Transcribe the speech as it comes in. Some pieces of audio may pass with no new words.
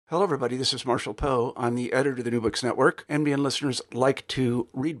Hello, everybody. This is Marshall Poe. I'm the editor of the New Books Network. NBN listeners like to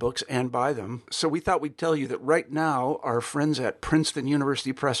read books and buy them. So we thought we'd tell you that right now, our friends at Princeton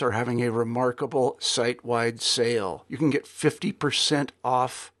University Press are having a remarkable site-wide sale. You can get 50%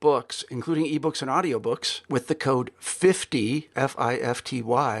 off books, including ebooks and audiobooks, with the code 50,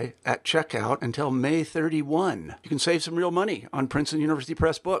 F-I-F-T-Y, at checkout until May 31. You can save some real money on Princeton University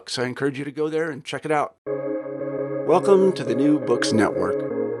Press books. I encourage you to go there and check it out. Welcome to the New Books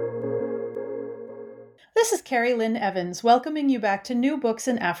Network. This is Carrie Lynn Evans, welcoming you back to New Books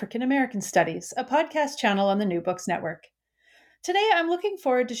in African American Studies, a podcast channel on the New Books Network. Today, I'm looking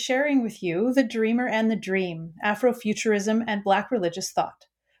forward to sharing with you The Dreamer and the Dream, Afrofuturism and Black Religious Thought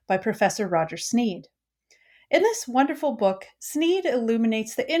by Professor Roger Sneed. In this wonderful book, Sneed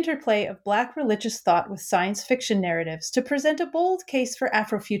illuminates the interplay of Black religious thought with science fiction narratives to present a bold case for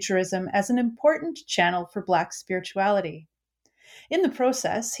Afrofuturism as an important channel for Black spirituality. In the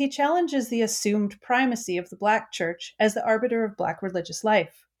process, he challenges the assumed primacy of the Black church as the arbiter of Black religious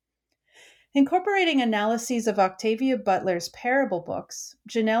life. Incorporating analyses of Octavia Butler's parable books,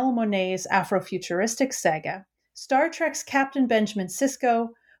 Janelle Monáe's Afrofuturistic saga, Star Trek's Captain Benjamin Sisko,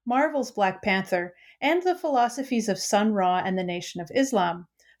 Marvel's Black Panther, and the philosophies of Sun Ra and the Nation of Islam,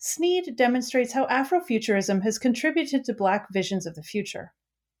 Sneed demonstrates how Afrofuturism has contributed to Black visions of the future.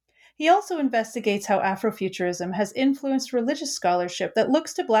 He also investigates how Afrofuturism has influenced religious scholarship that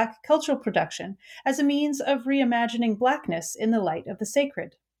looks to Black cultural production as a means of reimagining Blackness in the light of the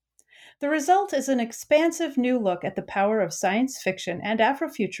sacred. The result is an expansive new look at the power of science fiction and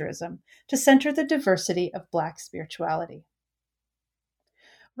Afrofuturism to center the diversity of Black spirituality.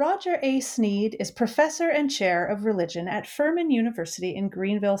 Roger A. Sneed is professor and chair of religion at Furman University in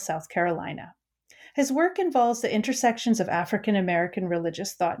Greenville, South Carolina. His work involves the intersections of African American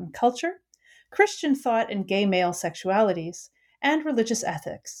religious thought and culture, Christian thought and gay male sexualities, and religious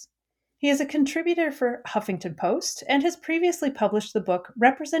ethics. He is a contributor for Huffington Post and has previously published the book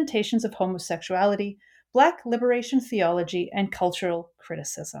Representations of Homosexuality, Black Liberation Theology, and Cultural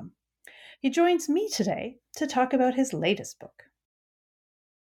Criticism. He joins me today to talk about his latest book.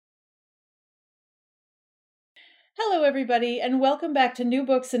 Hello, everybody, and welcome back to New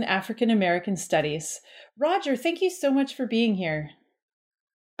Books in African American Studies. Roger, thank you so much for being here.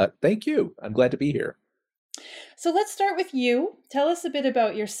 Thank you. I'm glad to be here. So let's start with you. Tell us a bit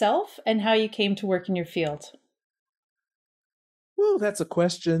about yourself and how you came to work in your field. Well, that's a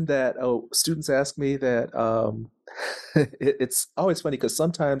question that students ask me that it's always funny because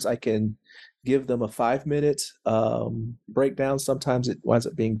sometimes I can give them a 5-minute breakdown. Sometimes it winds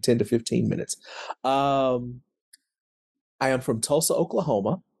up being 10 to 15 minutes. I am from Tulsa,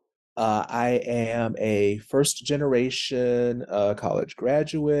 Oklahoma. I am a first-generation college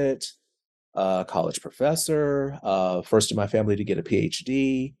graduate, college professor, first in my family to get a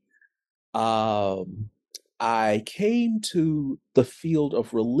PhD. I came to the field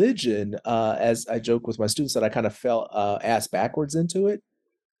of religion, as I joke with my students, that I kind of fell ass backwards into it,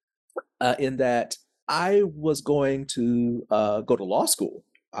 in that I was going to go to law school.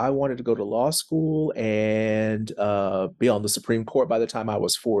 I wanted to go to law school and be on the Supreme Court by the time I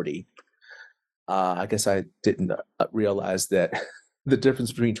was 40. I guess I didn't realize that the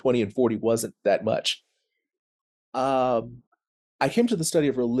difference between 20 and 40 wasn't that much. I came to the study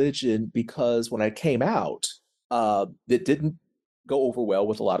of religion because when I came out, it didn't go over well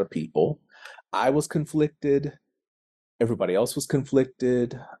with a lot of people. I was conflicted. Everybody else was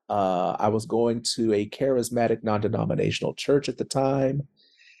conflicted. I was going to a charismatic non-denominational church at the time.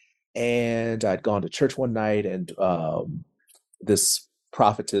 And I'd gone to church one night and this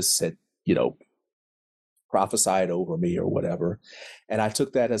prophetess had, prophesied over me or whatever. And I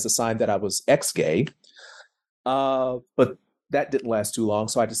took that as a sign that I was ex-gay. But that didn't last too long.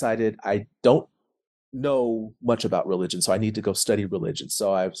 So I decided I don't know much about religion, so I need to go study religion.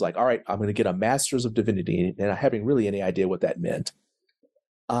 So I was like, all right, I'm going to get a master's of divinity, and I having really any idea what that meant.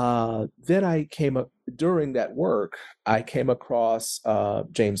 Then during that work, I came across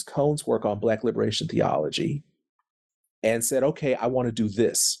James Cone's work on Black liberation theology and said, okay, I want to do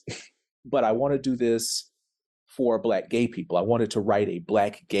this, but I want to do this for Black gay people. I wanted to write a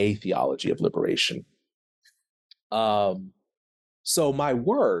Black gay theology of liberation. So my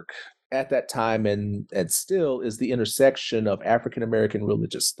work at that time and still is the intersection of African American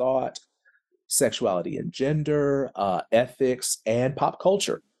religious thought, sexuality and gender, ethics, and pop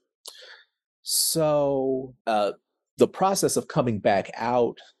culture. So the process of coming back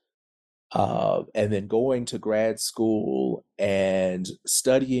out and then going to grad school and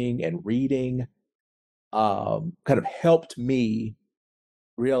studying and reading kind of helped me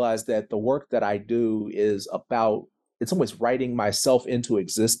realize that the work that I do is about in some ways writing myself into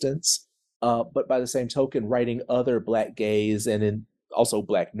existence, but by the same token, writing other Black gays and also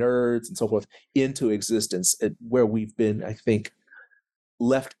Black nerds and so forth into existence, where we've been, I think,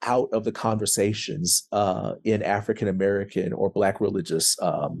 left out of the conversations in African American or Black religious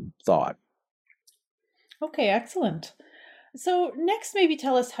thought. Okay, excellent. So next, maybe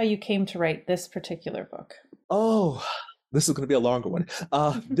tell us how you came to write this particular book. Oh, this is going to be a longer one.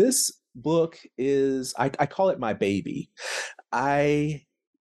 This book is, I call it my baby.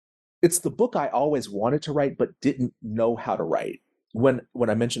 It's the book I always wanted to write, but didn't know how to write. When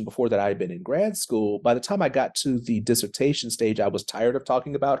I mentioned before that I had been in grad school, by the time I got to the dissertation stage, I was tired of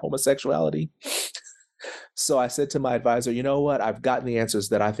talking about homosexuality. So I said to my advisor, you know what? I've gotten the answers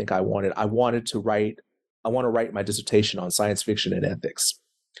that I think I wanted. I want to write my dissertation on science fiction and ethics.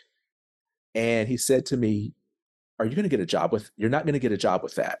 And he said to me, you're not going to get a job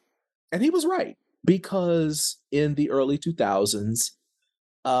with that. And he was right, because in the early 2000s,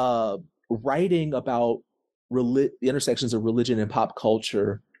 writing about the intersections of religion and pop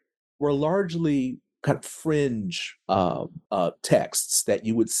culture were largely kind of fringe texts that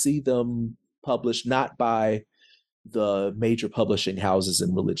you would see them published not by the major publishing houses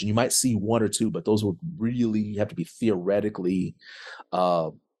in religion. You might see one or two, but those would really have to be theoretically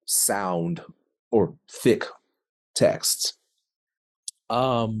sound or thick texts.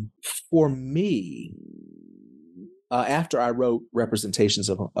 For me, after I wrote Representations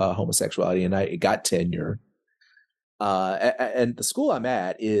of Homosexuality and I got tenure, and the school I'm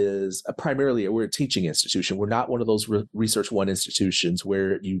at is we're a teaching institution. We're not one of those Research One institutions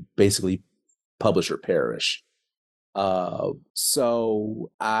where you basically publish or perish.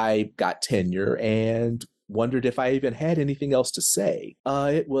 So I got tenure and wondered if I even had anything else to say.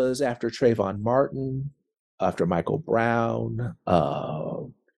 It was after Trayvon Martin, after Michael Brown.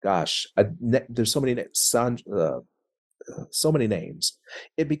 There's so many names. So many names.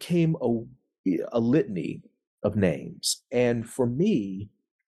 It became a litany of names. And for me,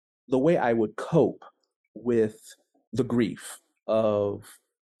 the way I would cope with the grief of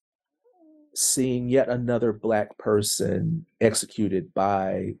seeing yet another Black person executed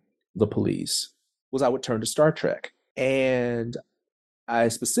by the police was I would turn to Star Trek. And I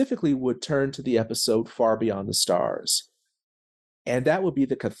specifically would turn to the episode Far Beyond the Stars. And that would be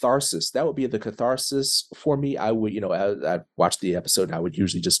the catharsis. That would be the catharsis for me. I would, I'd watch the episode and I would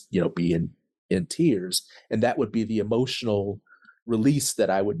usually just, be in tears. And that would be the emotional release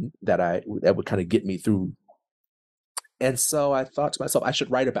that would kind of get me through. And so I thought to myself, I should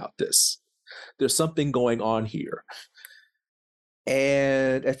write about this. There's something going on here.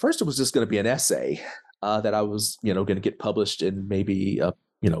 And at first it was just going to be an essay that I was, going to get published in maybe a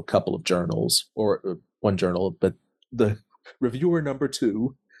couple of journals or one journal. But the reviewer number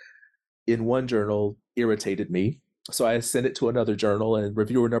 2 in one journal irritated me. So I sent it to another journal, and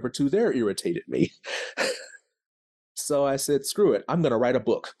reviewer number 2 there irritated me. So I said, screw it, I'm going to write a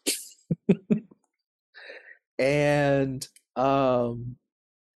book. And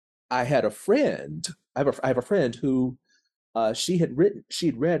I had a friend, I have a friend who she'd read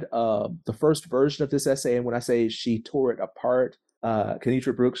the first version of this essay. And when I say she tore it apart,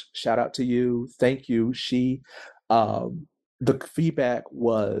 Kenitra Brooks, shout out to you. Thank you. The feedback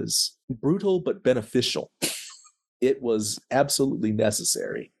was brutal, but beneficial. It was absolutely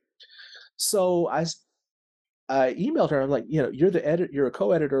necessary. So I emailed her. I'm like, you're a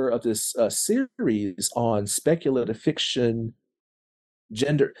co-editor of this series on speculative fiction,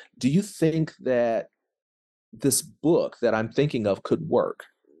 gender. Do you think that this book that I'm thinking of could work?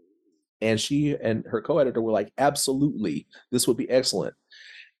 And she and her co-editor were like, absolutely, this would be excellent.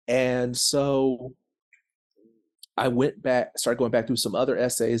 And so I started going back through some other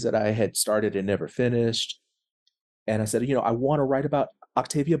essays that I had started and never finished. And I said, I want to write about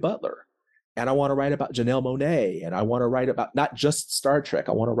Octavia Butler, and I want to write about Janelle Monáe, and I want to write about not just Star Trek.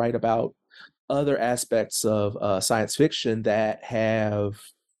 I want to write about other aspects of science fiction that have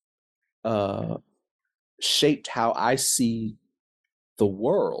shaped how I see the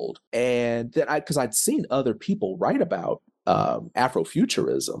world. And then because I'd seen other people write about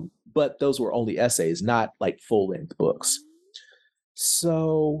Afrofuturism, but those were only essays, not like full-length books.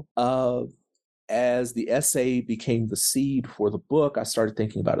 So as the essay became the seed for the book, I started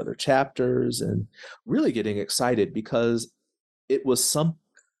thinking about other chapters and really getting excited because it was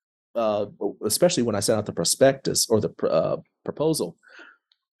especially when I sent out the prospectus or the proposal,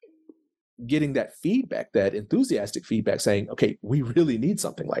 getting that feedback, that enthusiastic feedback saying, okay, we really need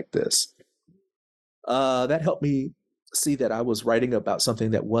something like this. That helped me see that I was writing about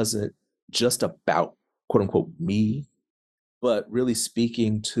something that wasn't just about, quote unquote, me, but really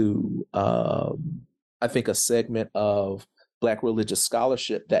speaking to I think, a segment of Black religious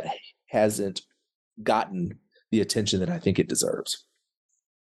scholarship that hasn't gotten the attention that I think it deserves.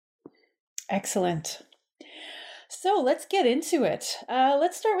 Excellent. So let's get into it.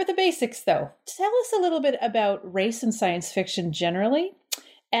 Let's start with the basics, though. Tell us a little bit about race and science fiction generally,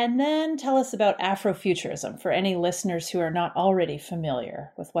 and then tell us about Afrofuturism for any listeners who are not already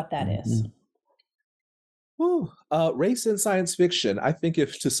familiar with what that is. Race and science fiction. I think,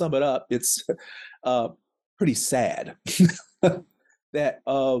 if to sum it up, it's pretty sad that,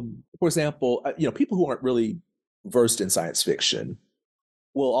 for example, people who aren't really versed in science fiction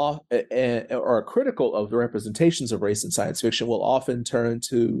will are critical of the representations of race in science fiction will often turn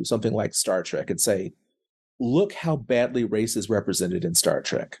to something like Star Trek and say, look how badly race is represented in Star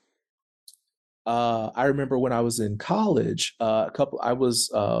Trek. I remember when I was in college, I was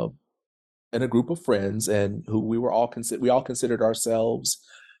in a group of friends, and who we all considered ourselves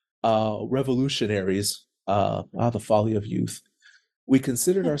revolutionaries. The folly of youth. We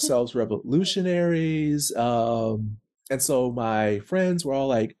considered ourselves revolutionaries. And so my friends were all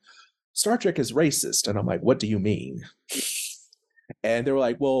like, Star Trek is racist. And I'm like, what do you mean? And they were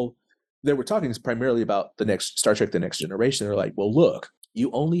like, well, they were talking primarily about the next Star Trek, The Next Generation. They're like, well, look,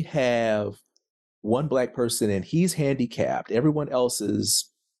 you only have one Black person and he's handicapped. Everyone else is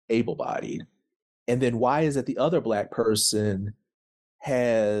able-bodied. And then why is it the other Black person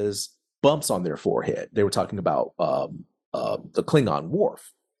has bumps on their forehead? They were talking about the Klingon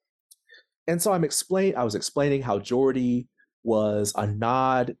Worf. And so I was explaining how Geordi was a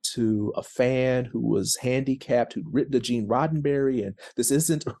nod to a fan who was handicapped, who'd written to Gene Roddenberry, and this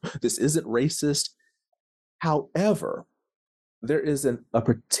isn't racist. However, there is a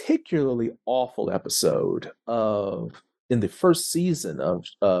particularly awful episode in the first season of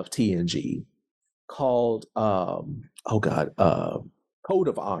TNG called Code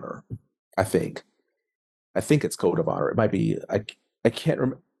of Honor. I think it's Code of Honor. It might be, I can't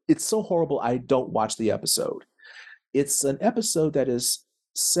remember. It's so horrible I don't watch the episode. It's an episode that is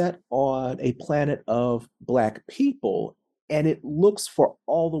set on a planet of Black people, and it looks for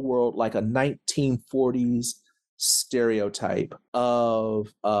all the world like a 1940s stereotype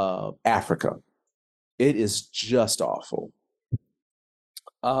of Africa. It is just awful.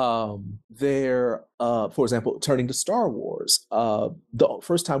 For example, turning to Star Wars, the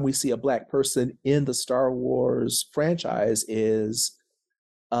first time we see a Black person in the Star Wars franchise is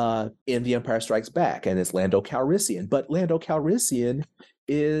in The Empire Strikes Back, and it's Lando Calrissian. But Lando Calrissian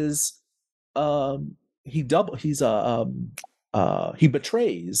is he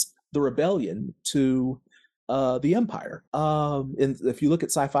betrays the rebellion to the Empire. And if you look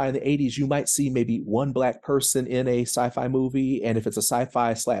at sci-fi in the 80s, you might see maybe one Black person in a sci-fi movie, and if it's a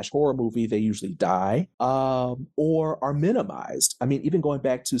sci-fi / horror movie, they usually die or are minimized. I mean, even going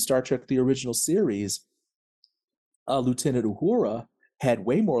back to Star Trek, the original series, Lieutenant Uhura had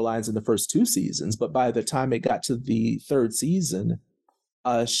way more lines in the first 2 seasons, but by the time it got to the 3rd season,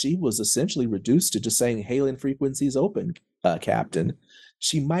 she was essentially reduced to just saying, "Hailing frequencies open, Captain."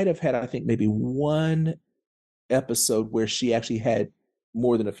 She might have had, I think, maybe one episode where she actually had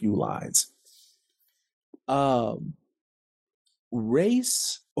more than a few lines.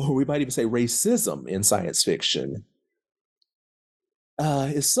 Race, or we might even say racism in science fiction,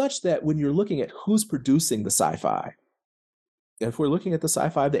 is such that when you're looking at who's producing the sci-fi, if we're looking at the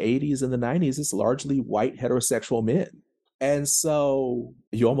sci-fi of the 80s and the 90s, it's largely white heterosexual men. And so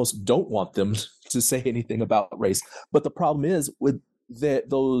you almost don't want them to say anything about race. But the problem is with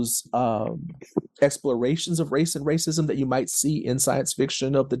those explorations of race and racism that you might see in science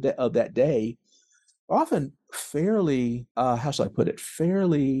fiction of that day, often fairly, how shall I put it,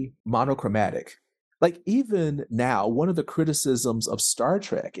 fairly monochromatic. Like, even now, one of the criticisms of Star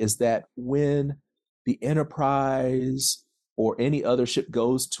Trek is that when the Enterprise or any other ship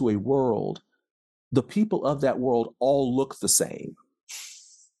goes to a world, the people of that world all look the same.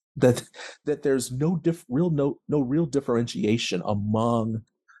 That there's no real differentiation among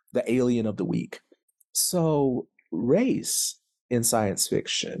the alien of the week. So race in science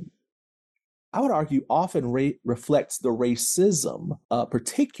fiction, I would argue, often reflects the racism,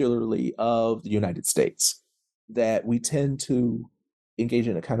 particularly of the United States, that we tend to engage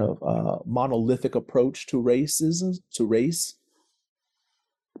in a kind of monolithic approach to race.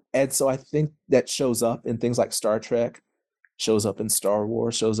 And so I think that shows up in things like Star Trek, shows up in Star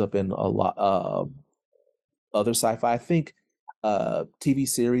Wars, shows up in a lot other sci-fi. I think TV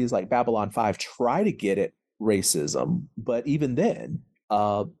series like Babylon 5 try to get at racism, but even then,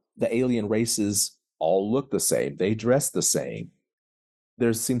 the alien races all look the same. They dress the same.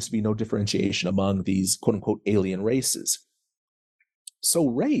 There seems to be no differentiation among these quote-unquote alien races. So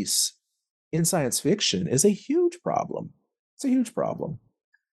race in science fiction is a huge problem. It's a huge problem.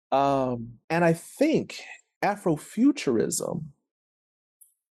 And I think Afrofuturism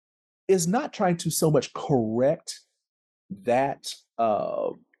is not trying to so much correct that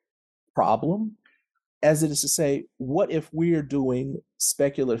problem as it is to say, what if we're doing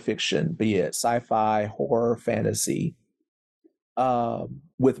speculative fiction, be it sci-fi, horror, fantasy,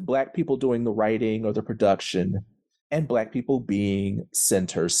 with Black people doing the writing or the production, and Black people being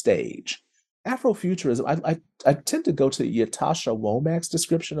center stage. Afrofuturism, I tend to go to Yatasha Womack's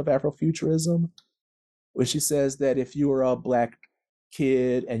description of Afrofuturism, where she says that if you were a Black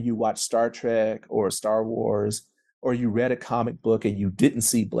kid and you watched Star Trek or Star Wars, or you read a comic book and you didn't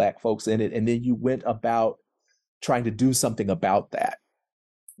see Black folks in it, and then you went about trying to do something about that,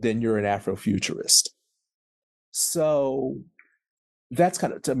 then you're an Afrofuturist. So that's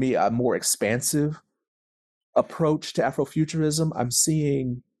kind of, to me, a more expansive approach to Afrofuturism. I'm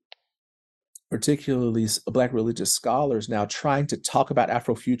seeing particularly Black religious scholars now trying to talk about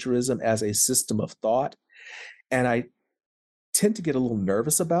Afrofuturism as a system of thought. And I tend to get a little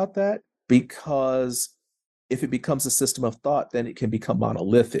nervous about that, because if it becomes a system of thought, then it can become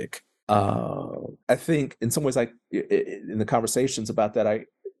monolithic. I think in some ways, in the conversations about that, I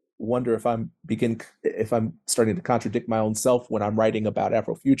wonder if I'm starting to contradict my own self when I'm writing about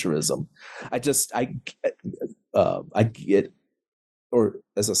Afrofuturism. I get, or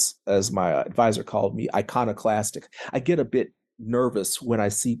as my advisor called me, iconoclastic. I get a bit nervous when I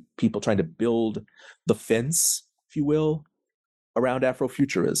see people trying to build the fence, if you will, around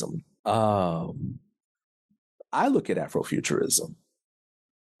Afrofuturism. I look at Afrofuturism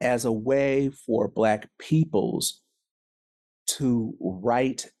as a way for Black peoples to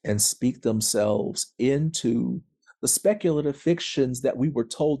write and speak themselves into the speculative fictions that we were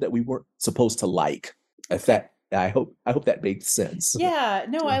told that we weren't supposed to like. If that, I hope that made sense. Yeah,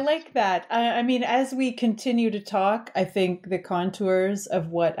 no, I like that. I mean, as we continue to talk, I think the contours of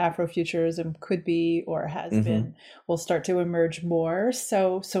what Afrofuturism could be or has been will start to emerge more.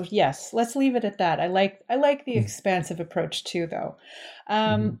 So yes, let's leave it at that. I like the expansive approach too, though.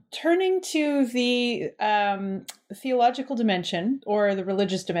 Turning to the theological dimension, or the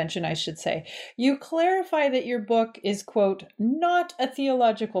religious dimension, I should say, you clarify that your book is, quote, not a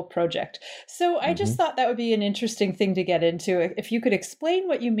theological project. So I just thought that would be an interesting thing to get into. If you could explain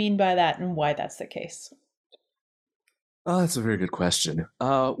what you mean by that and why that's the case. Oh, that's a very good question.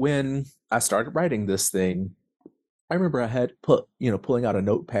 When I started writing this thing, I remember I had pulling out a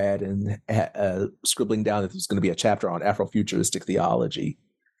notepad and scribbling down that there was going to be a chapter on Afrofuturistic theology.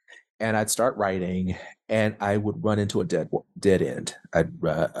 And I'd start writing, and I would run into a dead end. I'd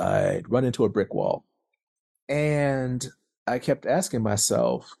run into a brick wall. And I kept asking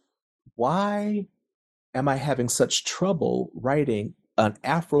myself, why am I having such trouble writing an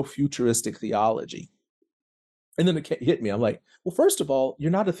Afrofuturistic theology? And then it hit me. I'm like, well, first of all, you're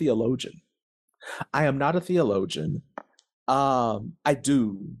not a theologian. I am not a theologian. I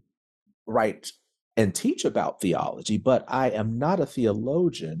do write and teach about theology, but I am not a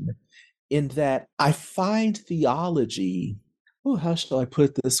theologian, in that I find theology, how shall I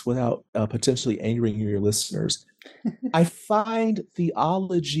put this without potentially angering your listeners? I find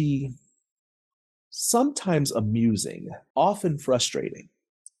theology sometimes amusing, often frustrating,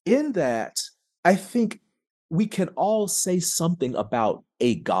 in that I think we can all say something about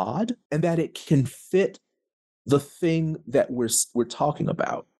a God and that it can fit the thing that we're talking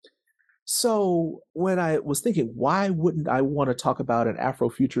about. So when I was thinking, why wouldn't I want to talk about an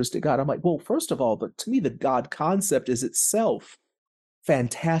Afrofuturistic God? I'm like, well, first of all, to me, the God concept is itself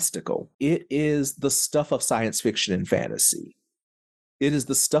fantastical. It is the stuff of science fiction and fantasy. It is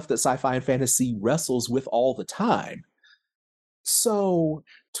the stuff that sci-fi and fantasy wrestles with all the time. So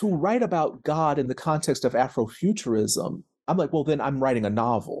to write about God in the context of Afrofuturism, I'm like, well, then I'm writing a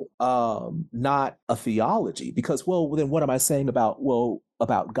novel, not a theology, because, well, then what am I saying about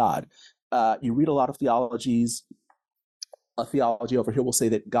God? You read a lot of theologies. A theology over here will say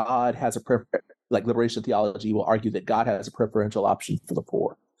that God has like liberation theology will argue that God has a preferential option for the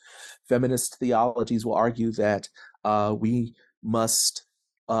poor. Feminist theologies will argue that we must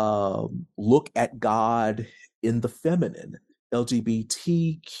look at God in the feminine.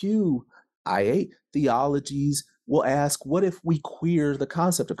 LGBTQIA theologies will ask, what if we queer the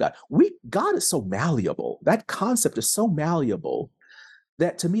concept of God? God is so malleable. That concept is so malleable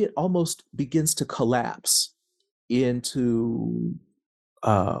that to me it almost begins to collapse into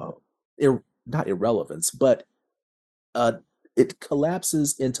not irrelevance, but it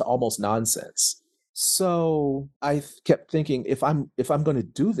collapses into almost nonsense. So I kept thinking, if I'm going to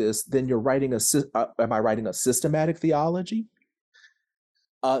do this, then am I writing a systematic theology?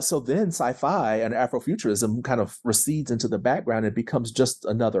 So then sci-fi and Afrofuturism kind of recedes into the background and becomes just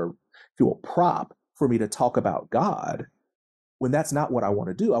another, if you will, prop for me to talk about God, when that's not what I want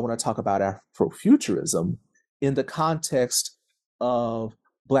to do. I want to talk about Afrofuturism in the context of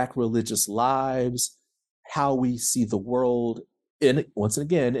Black religious lives, how we see the world in, once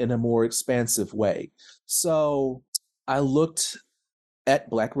again, in a more expansive way. So I looked at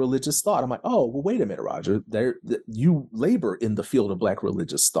Black religious thought. I'm like, oh, well, wait a minute, Roger. You labor in the field of Black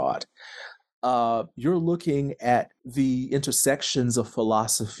religious thought. You're looking at the intersections of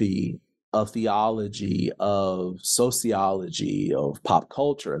philosophy, of theology, of sociology, of pop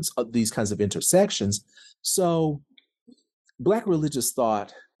culture, and these kinds of intersections. So Black religious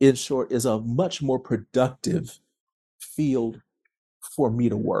thought, in short, is a much more productive field for me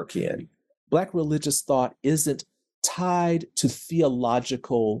to work in. Black religious thought isn't tied to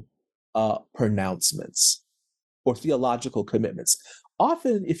theological pronouncements or theological commitments.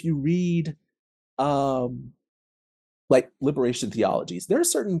 Often, if you read like liberation theologies, there are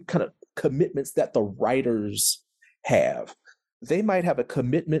certain kind of commitments that the writers have. They might have a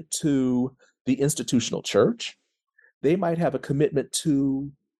commitment to the institutional church. They might have a commitment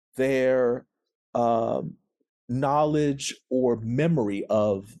to their knowledge or memory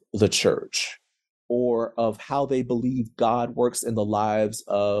of the church, or of how they believe God works in the lives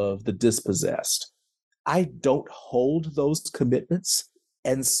of the dispossessed. I don't hold those commitments.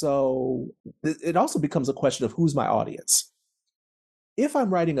 And so it also becomes a question of who's my audience. If I'm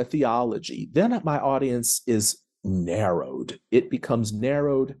writing a theology, then my audience is narrowed. It becomes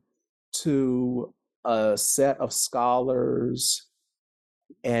narrowed to a set of scholars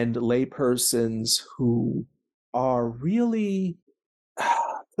and laypersons who are really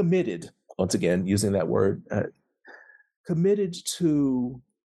committed, once again, using that word, committed to,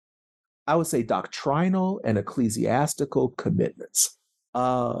 I would say, doctrinal and ecclesiastical commitments.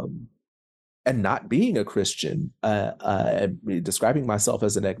 And not being a Christian, describing myself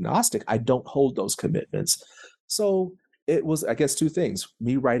as an agnostic, I don't hold those commitments. So it was, I guess, two things: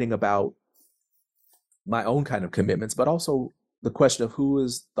 me writing about my own kind of commitments, but also the question of who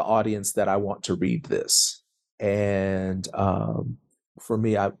is the audience that I want to read this. And for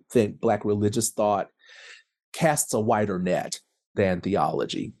me, I think Black religious thought casts a wider net than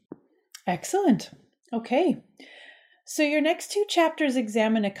theology. Excellent. Okay. So your next two chapters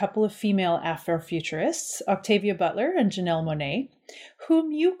examine a couple of female Afrofuturists, Octavia Butler and Janelle Monáe,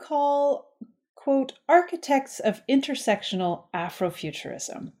 whom you call, quote, architects of intersectional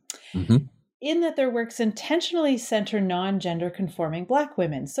Afrofuturism, in that their works intentionally center non-gender conforming Black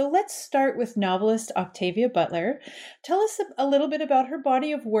women. So let's start with novelist Octavia Butler. Tell us a little bit about her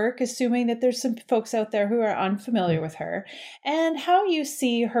body of work, assuming that there's some folks out there who are unfamiliar with her, and how you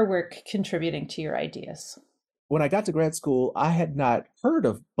see her work contributing to your ideas. When I got to grad school, I had not heard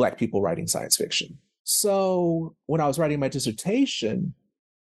of Black people writing science fiction. So when I was writing my dissertation,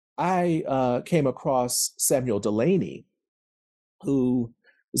 I came across Samuel Delany, who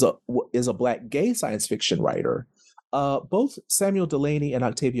is a Black gay science fiction writer. Both Samuel Delany and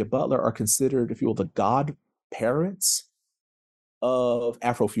Octavia Butler are considered, if you will, the godparents of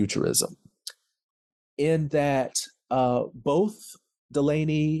Afrofuturism, in that both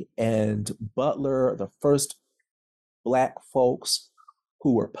Delany and Butler are the first Black folks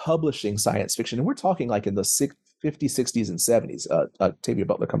who were publishing science fiction. And we're talking like in the 50s, 60s, and 70s. Octavia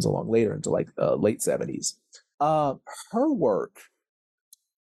Butler comes along later into like late 70s. Her work,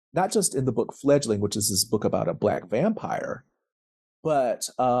 not just in the book Fledgling, which is this book about a Black vampire, but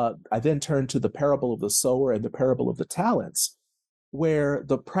I then turned to The Parable of the Sower and The Parable of the Talents, where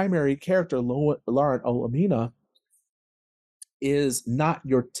the primary character, Lauren Olamina, is not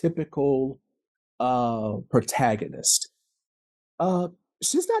your typical protagonist.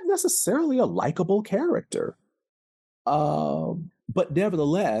 She's not necessarily a likable character. But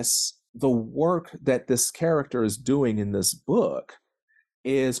nevertheless, the work that this character is doing in this book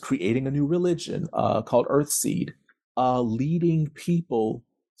is creating a new religion called Earthseed, leading people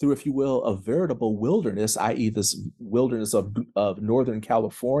through, if you will, a veritable wilderness, i.e. this wilderness of Northern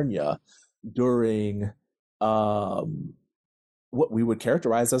California during what we would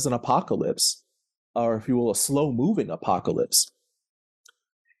characterize as an apocalypse, or if you will, a slow-moving apocalypse.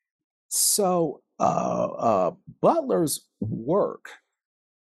 So Butler's work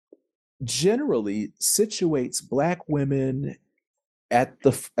generally situates Black women at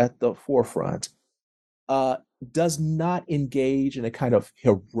the forefront, does not engage in a kind of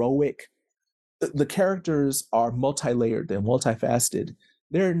heroic. The characters are multi-layered, they're multifaceted.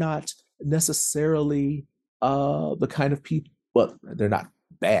 They're not necessarily the kind of people, well, they're not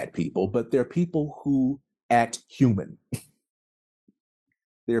bad people, but they're people who act human.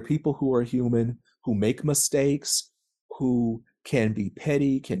 There are people who are human, who make mistakes, who can be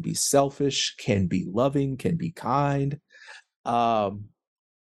petty, can be selfish, can be loving, can be kind. Um,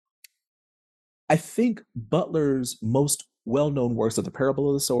 I think Butler's most well-known works are The Parable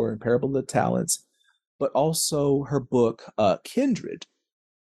of the Sower and Parable of the Talents, but also her book, Kindred,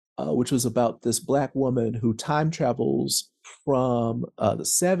 which was about this Black woman who time travels from the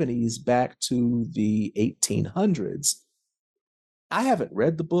 70s back to the 1800s. I haven't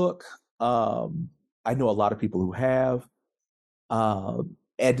read the book. I know a lot of people who have, and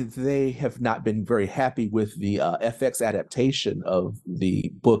they have not been very happy with the FX adaptation of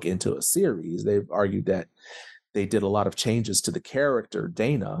the book into a series. They've argued that they did a lot of changes to the character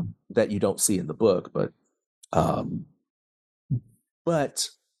Dana that you don't see in the book, but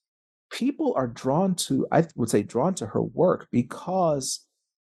people are drawn to, I would say, drawn to her work because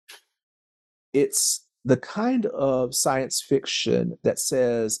it's the kind of science fiction that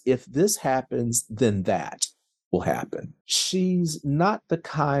says, if this happens, then that will happen. She's not the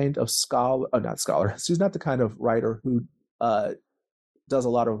kind of she's not the kind of writer who does a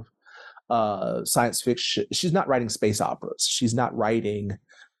lot of science fiction. She's not writing space operas. She's not writing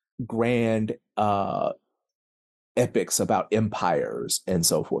grand epics about empires and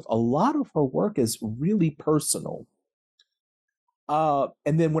so forth. A lot of her work is really personal.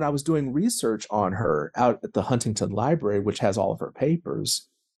 And then when I was doing research on her out at the Huntington Library, which has all of her papers,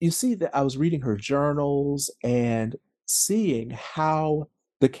 you see that I was reading her journals and seeing how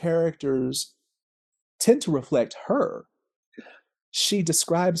the characters tend to reflect her. She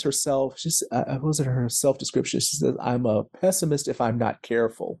describes herself, was it her self-description? She says, "I'm a pessimist if I'm not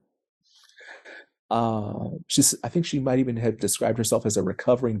careful." I think she might even have described herself as a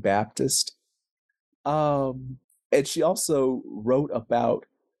recovering Baptist. And she also wrote about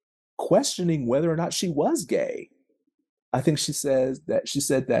questioning whether or not she was gay. I think she said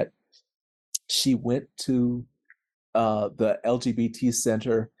that she went to the LGBT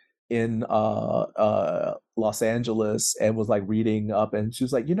center in Los Angeles and was like reading up, and she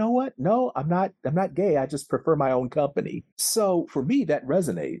was like, you know what? No, I'm not gay. I just prefer my own company. So for me, that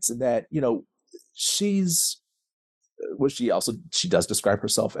resonates, and that, she does describe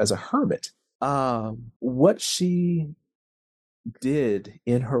herself as a hermit. What she did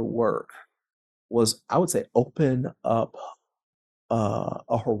in her work was, I would say, open up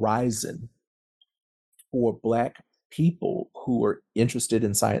a horizon for Black people who were interested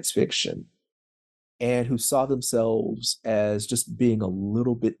in science fiction and who saw themselves as just being a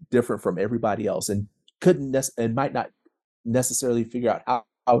little bit different from everybody else and and might not necessarily figure out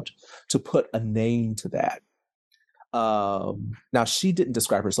how to put a name to that. Now, she didn't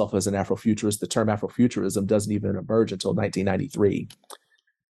describe herself as an Afrofuturist. The term Afrofuturism doesn't even emerge until 1993,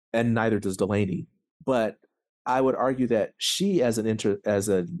 and neither does Delaney. But I would argue that she, as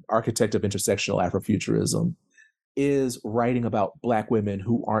an architect of intersectional Afrofuturism, is writing about Black women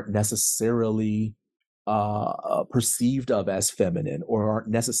who aren't necessarily perceived of as feminine, or aren't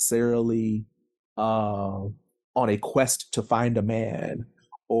necessarily on a quest to find a man,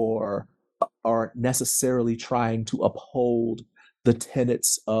 or aren't necessarily trying to uphold the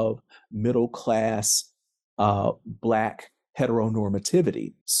tenets of middle class Black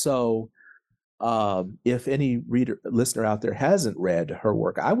heteronormativity. So if any listener out there hasn't read her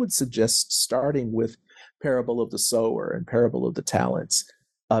work, I would suggest starting with Parable of the Sower and Parable of the Talents,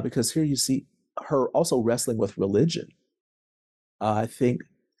 because here you see her also wrestling with religion. I think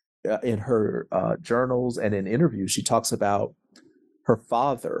in her journals and in interviews, she talks about her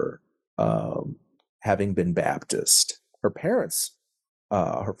father having been Baptist. Her parents,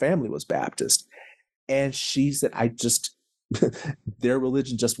 her family was Baptist. And she said, their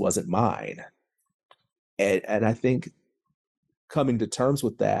religion just wasn't mine. And I think coming to terms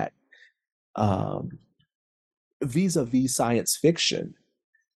with that, vis-a-vis science fiction,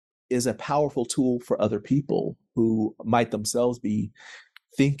 is a powerful tool for other people who might themselves be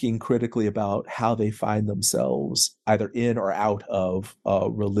thinking critically about how they find themselves either in or out of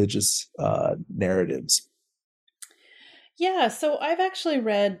religious narratives. Yeah, so I've actually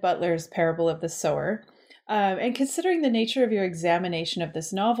read Butler's Parable of the Sower. And considering the nature of your examination of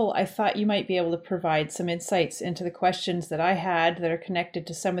this novel, I thought you might be able to provide some insights into the questions that I had that are connected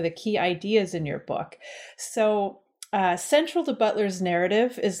to some of the key ideas in your book. So, central to Butler's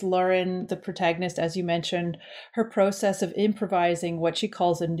narrative is Lauren, the protagonist, as you mentioned, her process of improvising what she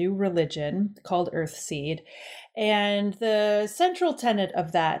calls a new religion called Earthseed. And the central tenet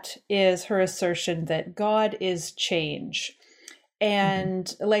of that is her assertion that God is change.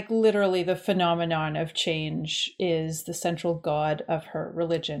 And like literally the phenomenon of change is the central god of her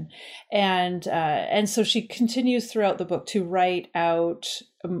religion. And so she continues throughout the book to write out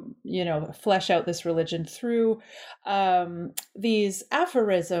flesh out this religion through these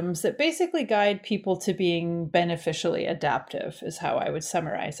aphorisms that basically guide people to being beneficially adaptive, is how I would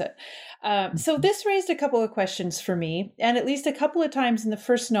summarize it. So this raised a couple of questions for me, and at least a couple of times in the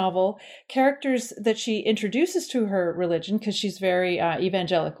first novel, characters that she introduces to her religion, because she's very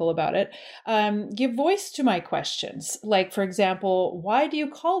evangelical about it, give voice to my questions. Like, for example, why do you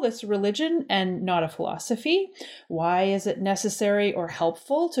call this a religion and not a philosophy? Why is it necessary or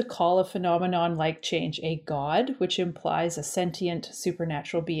helpful to call a phenomenon like change a god, which implies a sentient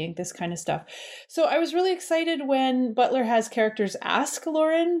supernatural being, this kind of stuff. So I was really excited when Butler has characters ask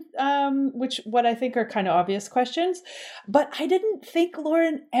Lauren, which what I think are kind of obvious questions, but I didn't think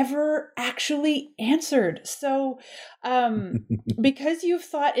Lauren ever actually answered. So because you've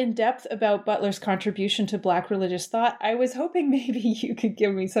thought in depth about Butler's contribution to Black religious thought, I was hoping maybe you could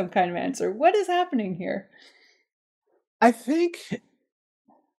give me some kind of answer. What is happening here? I think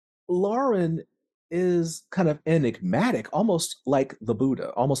Lauren is kind of enigmatic, almost like the Buddha,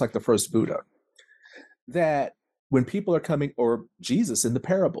 almost like the first Buddha. That when people are coming, or Jesus in the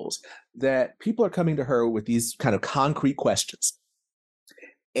parables, that people are coming to her with these kind of concrete questions,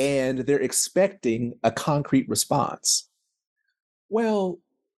 and they're expecting a concrete response. Well,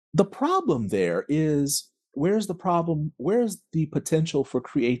 the problem there is, where's the problem? Where's the potential for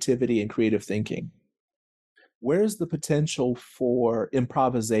creativity and creative thinking? Where's the potential for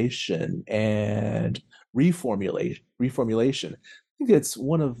improvisation and reformulation? I think it's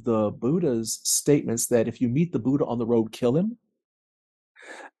one of the Buddha's statements that if you meet the Buddha on the road, kill him.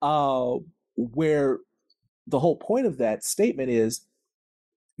 Where the whole point of that statement is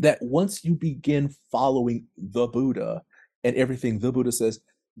that once you begin following the Buddha and everything the Buddha says,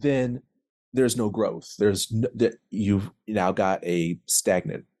 then there's no growth. You've now got a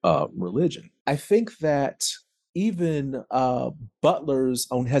stagnant religion. I think that even Butler's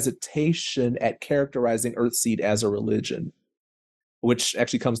own hesitation at characterizing Earthseed as a religion, which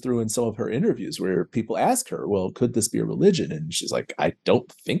actually comes through in some of her interviews where people ask her, well, could this be a religion? And she's like, I don't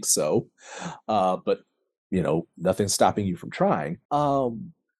think so. But, nothing's stopping you from trying. Why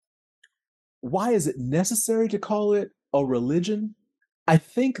is it necessary to call it a religion? I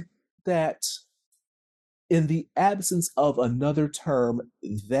think that in the absence of another term,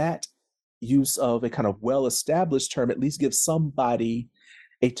 that use of a kind of well-established term at least gives somebody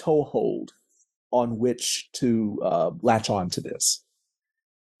a toehold on which to latch on to this.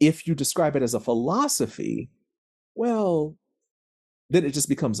 If you describe it as a philosophy, well, then it just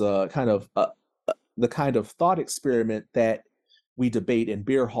becomes a kind of the kind of thought experiment that we debate in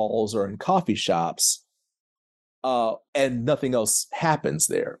beer halls or in coffee shops, and nothing else happens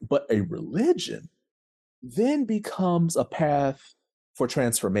there. But a religion then becomes a path for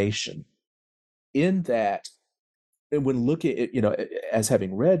transformation, in that, and when looking at, as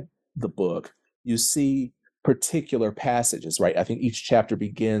having read the book, you see particular passages, right? I think each chapter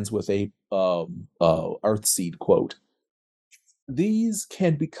begins with a Earthseed quote. These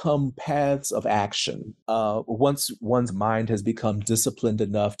can become paths of action once one's mind has become disciplined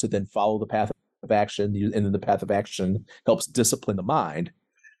enough to then follow the path of action, and then the path of action helps discipline the mind.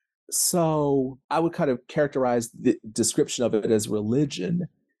 So I would kind of characterize the description of it as religion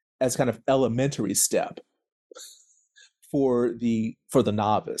as kind of elementary step for the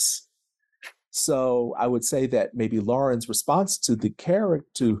novice. So I would say that maybe Lauren's response to the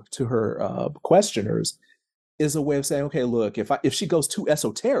to her questioners is a way of saying, okay, look, if she goes too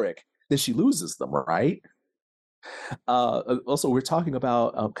esoteric, then she loses them, right? Also, we're talking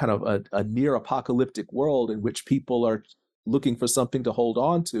about kind of a near apocalyptic world in which people are looking for something to hold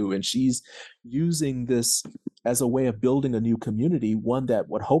on to, and she's using this as a way of building a new community, one that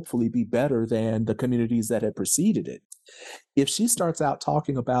would hopefully be better than the communities that had preceded it. If she starts out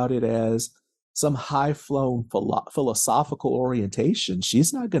talking about it as some high-flown philosophical orientation,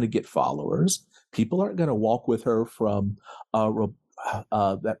 she's not going to get followers. People aren't going to walk with her from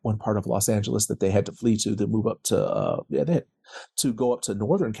that one part of Los Angeles that they had to flee to move up to to go up to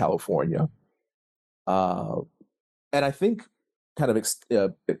Northern California. And I think kind of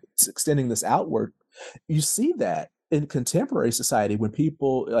extending this outward, you see that in contemporary society when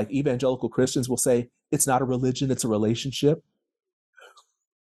people like evangelical Christians will say, it's not a religion, it's a relationship.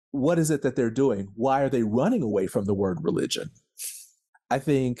 What is it that they're doing? Why are they running away from the word religion? I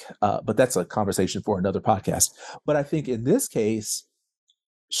think, but that's a conversation for another podcast. But I think in this case,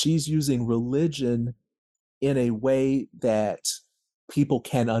 she's using religion in a way that people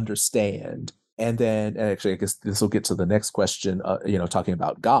can understand. And then, actually, I guess this will get to the next question, talking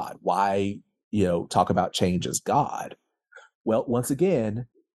about God. Why, talk about change as God? Well, once again,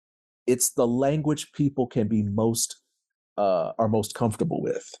 it's the language people can be most are most comfortable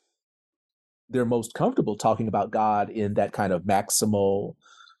with. They're most comfortable talking about God in that kind of maximal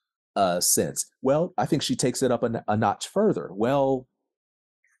sense. Well, I think she takes it up a notch further. Well,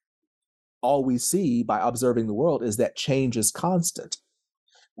 all we see by observing the world is that change is constant.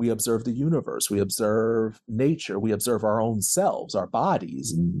 We observe the universe, we observe nature, we observe our own selves, our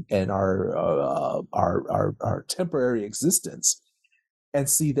bodies, and our temporary existence, and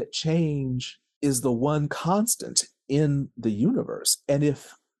see that change is the one constant in the universe. And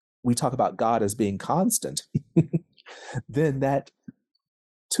if we talk about God as being constant, then that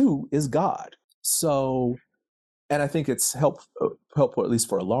too is God. So, and I think it's helpful, at least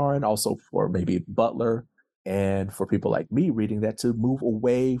for Lauren, also for maybe Butler, and for people like me reading that, to move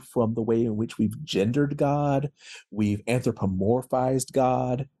away from the way in which we've gendered God, we've anthropomorphized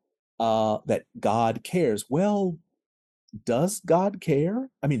God, that God cares. Well, does God care?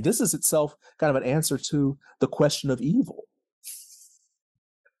 I mean, this is itself kind of an answer to the question of evil.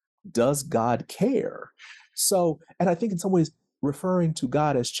 Does God care? So, and I think in some ways, referring to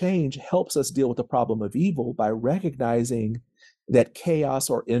God as change helps us deal with the problem of evil by recognizing that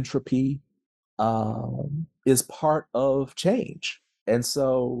chaos or entropy is part of change. And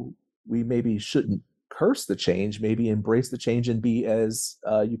so we maybe shouldn't curse the change, maybe embrace the change and be, as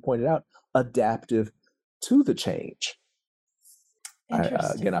you pointed out, adaptive to the change.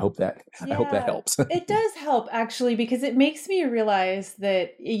 Again, I hope that helps. It does help, actually, because it makes me realize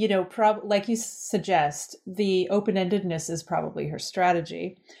that, like you suggest, the open-endedness is probably her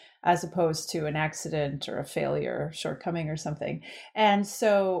strategy, as opposed to an accident or a failure or shortcoming or something. And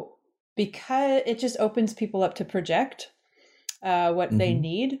so because it just opens people up to project what they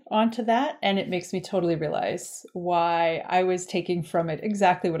need onto that. And it makes me totally realize why I was taking from it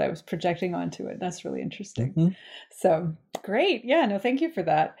exactly what I was projecting onto it. That's really interesting. So great. Yeah, no, thank you for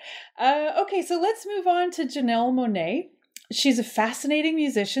that. Okay, so let's move on to Janelle Monáe. She's a fascinating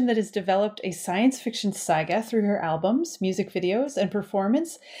musician that has developed a science fiction saga through her albums, music videos, and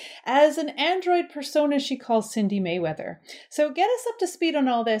performance as an android persona she calls Cindy Mayweather. So get us up to speed on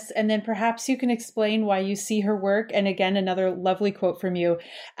all this, and then perhaps you can explain why you see her work, and again, another lovely quote from you,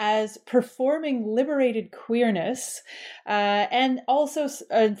 as performing liberated queerness, and also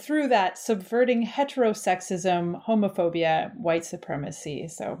through that subverting heterosexism, homophobia, white supremacy.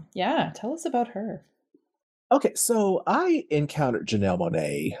 So yeah, tell us about her. Okay, so I encountered Janelle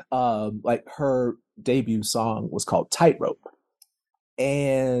Monáe, like her debut song was called Tightrope.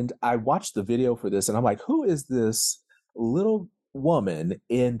 And I watched the video for this and I'm like, who is this little woman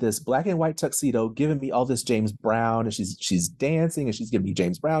in this black and white tuxedo giving me all this James Brown? And she's dancing and she's giving me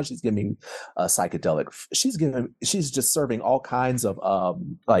James Brown, she's giving me psychedelic, she's just serving all kinds of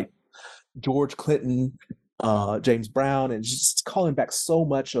like George Clinton, James Brown, and just calling back so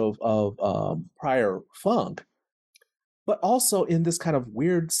much of prior funk, but also in this kind of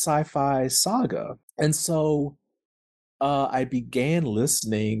weird sci-fi saga. And so I began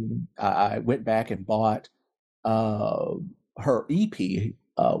listening. I went back and bought her EP,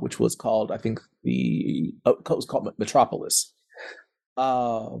 which was called, I think it was called Metropolis.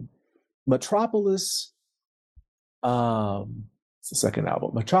 Metropolis. It's the second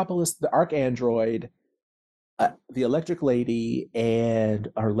album. Metropolis, The ArchAndroid, The Electric Lady, and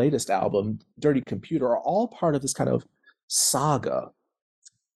her latest album, Dirty Computer, are all part of this kind of saga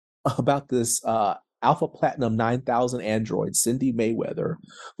about this Alpha Platinum 9000 android, Cindy Mayweather,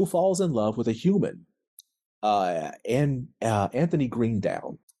 who falls in love with a human, and Anthony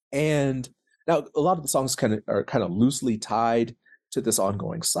Greendown. And now a lot of the songs are kind of loosely tied to this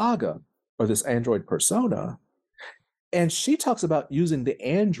ongoing saga or this android persona. And she talks about using the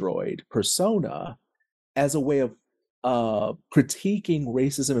android persona as a way of critiquing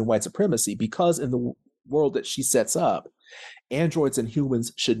racism and white supremacy, because in the world that she sets up, androids and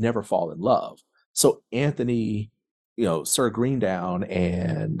humans should never fall in love. So Anthony, Sir Greendown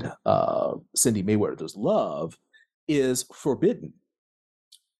and Cindy Mayweather's love is forbidden.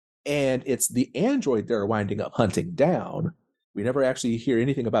 And it's the android they're winding up hunting down. We never actually hear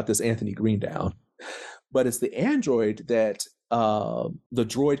anything about this Anthony Greendown, but it's the android that the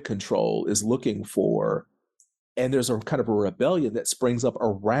droid control is looking for. And there's a kind of a rebellion that springs up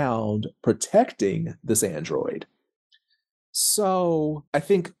around protecting this android. So I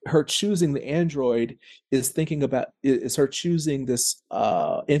think her choosing the android is her choosing this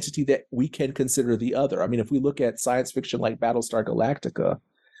entity that we can consider the other. I mean, if we look at science fiction like Battlestar Galactica,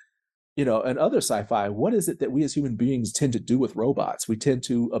 and other sci-fi, what is it that we as human beings tend to do with robots? We tend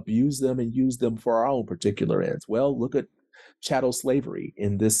to abuse them and use them for our own particular ends. Well, look at chattel slavery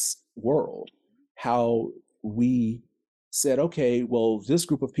in this world, how we said, okay, well, this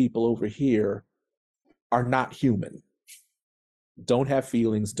group of people over here are not human. don't have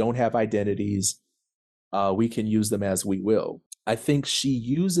feelings, don't have identities. We can use them as we will. I think she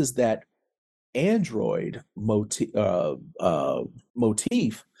uses that android motif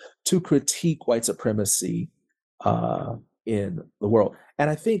to critique white supremacy in the world. And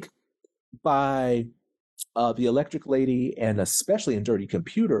I think by The Electric Lady, and especially in Dirty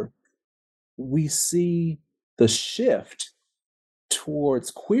Computer, we see the shift towards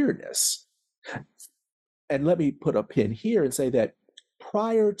queerness. And let me put a pin here and say that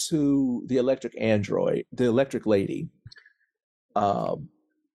prior to The Electric Lady,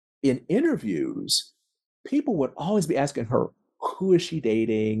 in interviews, people would always be asking her, who is she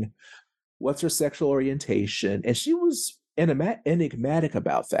dating? What's her sexual orientation? And she was enigmatic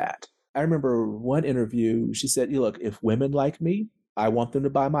about that. I remember one interview, she said, look, if women like me, I want them to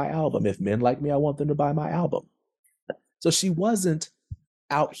buy my album. If men like me, I want them to buy my album. So she wasn't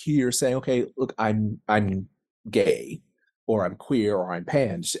out here saying, okay, look, I'm gay, or I'm queer, or I'm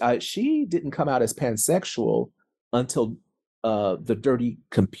pan. She didn't come out as pansexual until the Dirty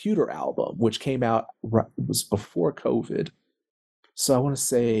Computer album, which came out, it was before COVID. So I want to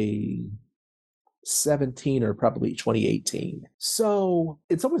say 17 or probably 2018. So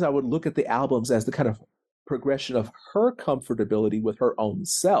in some ways, I would look at the albums as the kind of progression of her comfortability with her own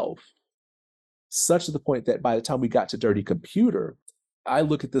self, such to the point that by the time we got to Dirty Computer, I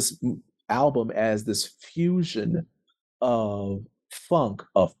look at this album as this fusion of funk,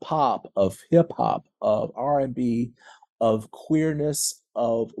 of pop, of hip hop, of R&B, of queerness,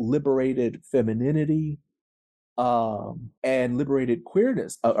 of liberated femininity, and liberated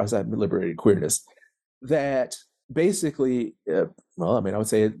queerness, that basically, well, I mean, I would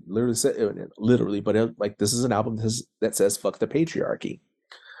say it literally, but like this is an album that says "fuck the patriarchy."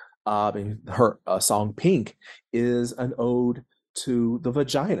 Her song "Pink" is an ode to the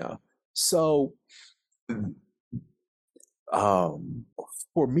vagina. So,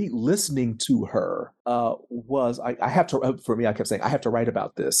 for me, listening to her was I have to. For me, I kept saying I have to write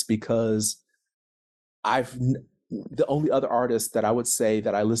about this because the only other artist that I would say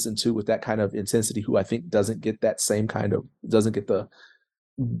that I listen to with that kind of intensity, who I think doesn't get the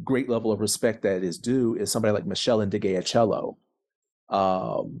great level of respect that is due, is somebody like Michelle Ndegeocello,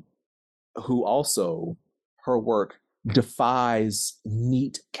 who also, her work defies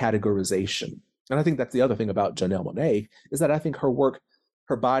neat categorization. And I think that's the other thing about Janelle Monáe, is that I think her work,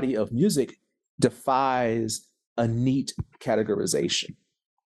 her body of music, defies a neat categorization.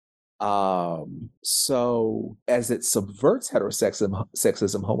 So as it subverts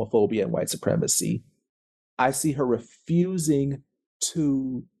heterosexism, homophobia, and white supremacy, I see her refusing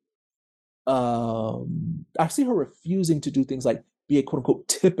to do things like be a quote unquote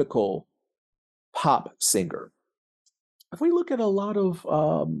typical pop singer. If we look at a lot of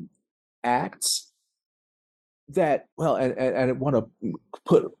acts that, well, and I want to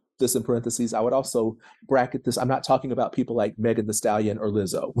put this in parentheses, I would also bracket this. I'm not talking about people like Megan Thee Stallion or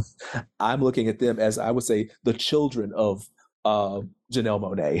Lizzo. I'm looking at them as, I would say, the children of Janelle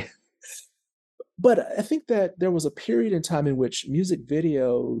Monáe. But I think that there was a period in time in which music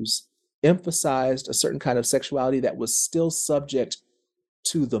videos emphasized a certain kind of sexuality that was still subject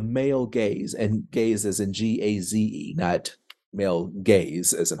to the male gaze, and gaze as in Gaze, not male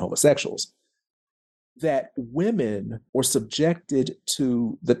gaze as in homosexuals, that women were subjected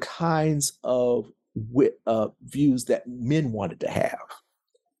to the kinds of views that men wanted to have.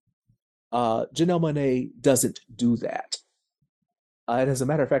 Janelle Monáe doesn't do that. And as a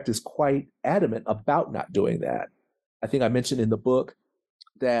matter of fact, is quite adamant about not doing that. I think I mentioned in the book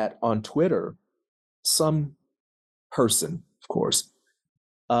that on Twitter, some person, of course,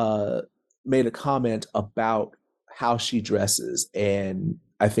 made a comment about how she dresses, and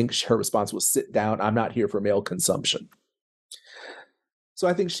I think her response was, "Sit down, I'm not here for male consumption." So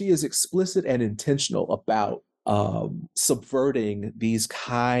I think she is explicit and intentional about subverting these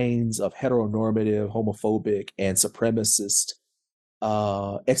kinds of heteronormative, homophobic, and supremacist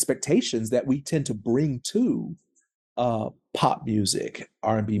expectations that we tend to bring to pop music,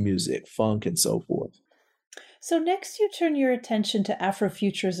 R&B music, funk, and so forth. So next you turn your attention to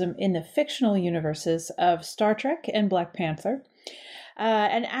Afrofuturism in the fictional universes of Star Trek and Black Panther.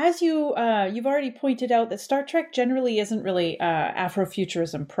 And as you've already pointed out, that Star Trek generally isn't really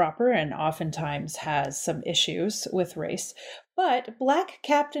Afrofuturism proper, and oftentimes has some issues with race. But Black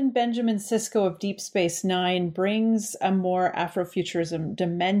Captain Benjamin Sisko of Deep Space Nine brings a more Afrofuturism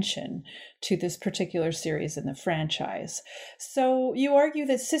dimension to this particular series in the franchise. So you argue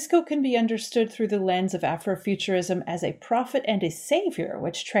that Sisko can be understood through the lens of Afrofuturism as a prophet and a savior,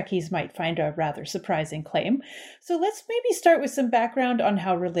 which Trekkies might find a rather surprising claim. So let's maybe start with some background on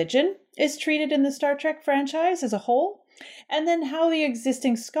how religion is treated in the Star Trek franchise as a whole. And then how the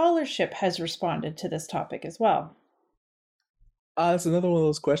existing scholarship has responded to this topic as well. It's another one of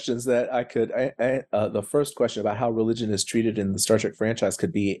those questions that the first question about how religion is treated in the Star Trek franchise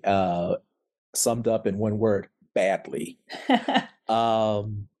could be summed up in one word: badly.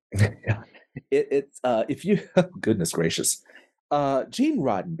 If you, goodness gracious, Gene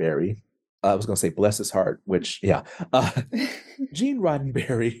Roddenberry, I was going to say bless his heart, which, Gene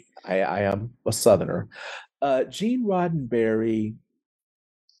Roddenberry, I am a Southerner. Gene Roddenberry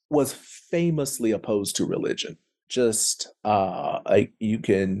was famously opposed to religion. Just you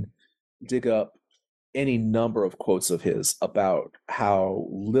can dig up any number of quotes of his about how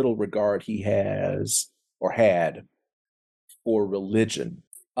little regard he has or had for religion.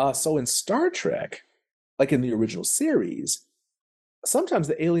 So in Star Trek, like in the original series, sometimes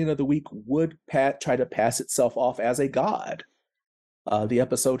the alien of the week would try to pass itself off as a god. The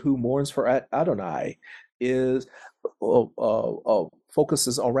episode "Who Mourns for Adonai" is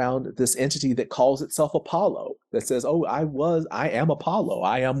focuses around this entity that calls itself Apollo, that says, "Oh, I am Apollo.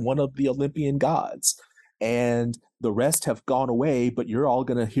 I am one of the Olympian gods, and the rest have gone away, but you're all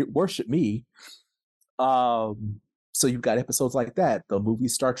gonna worship me." So you've got episodes like that. The movie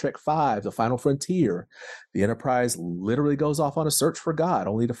Star Trek V, The Final Frontier, the Enterprise literally goes off on a search for God,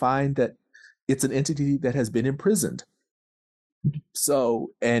 only to find that it's an entity that has been imprisoned.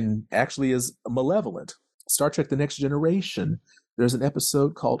 So, and actually is malevolent. Star Trek The Next Generation, there's an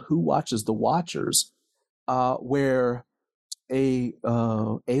episode called "Who Watches the Watchers," where a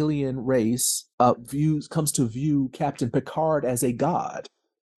alien race comes to view Captain Picard as a god.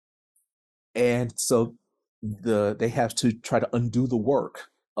 And so they have to try to undo the work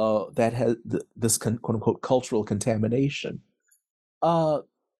that has this quote unquote cultural contamination.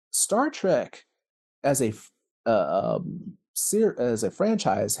 Star Trek as a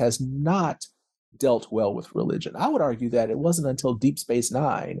franchise has not dealt well with religion. I would argue that it wasn't until Deep Space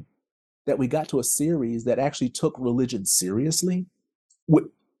Nine that we got to a series that actually took religion seriously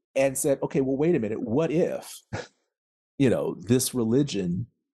and said, okay, well, wait a minute, what if this religion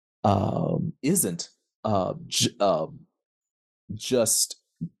isn't just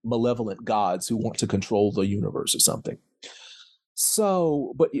malevolent gods who want to control the universe or something.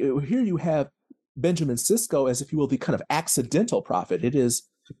 So, but here you have Benjamin Sisko as, if you will, the kind of accidental prophet.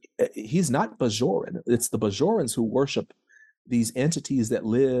 He's not Bajoran. It's the Bajorans who worship these entities that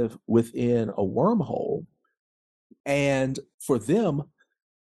live within a wormhole. And for them,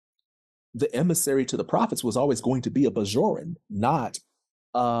 the emissary to the prophets was always going to be a Bajoran, not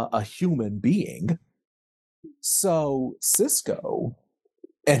a human being. So Sisko,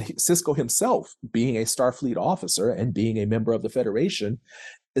 and Sisko himself, being a Starfleet officer and being a member of the Federation,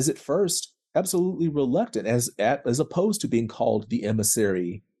 is at first absolutely reluctant, as opposed to being called the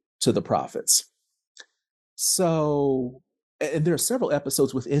emissary to the prophets. So, and there are several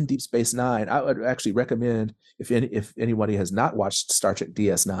episodes within Deep Space Nine. I would actually recommend, if anybody has not watched Star Trek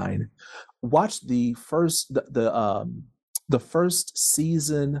DS9, watch the first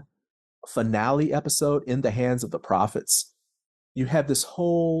season finale episode, "In the Hands of the Prophets." You have this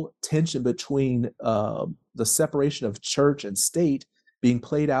whole tension between the separation of church and state being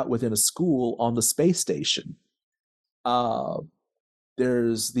played out within a school on the space station.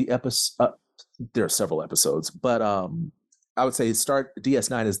 There's the episode. There are several episodes, but I would say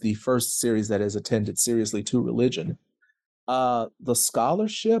DS9 is the first series that has attended seriously to religion. The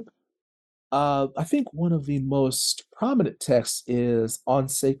scholarship, I think one of the most prominent texts is on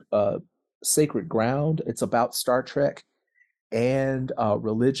Sacred Ground. It's about Star Trek and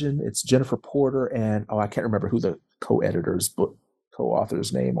religion. It's Jennifer Porter and I can't remember who the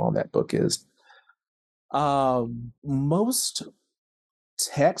co-author's name on that book is. Most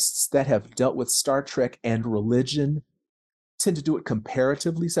texts that have dealt with Star Trek and religion tend to do it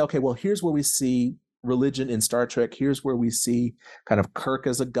comparatively. Say, okay, well, here's where we see religion in Star Trek. Here's where we see kind of Kirk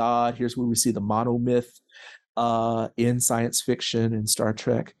as a god. Here's where we see the monomyth in science fiction in Star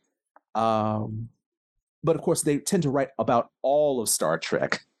Trek. But of course, they tend to write about all of Star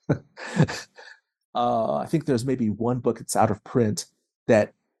Trek. I think there's maybe one book that's out of print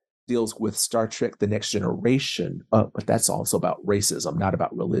that deals with Star Trek The Next Generation, but that's also about racism, not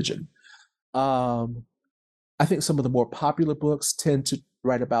about religion. I think some of the more popular books tend to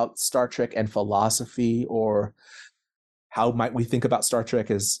write about Star Trek and philosophy, or how might we think about Star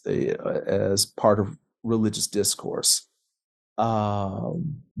Trek as part of religious discourse.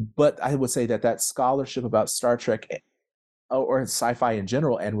 But I would say that scholarship about Star Trek or sci-fi in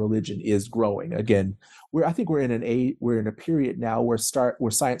general and religion is growing. Again, I think we're in a period now where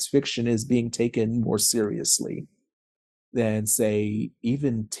science fiction is being taken more seriously than, say,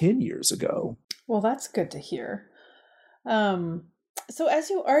 even 10 years ago. Well, that's good to hear. Um, so, as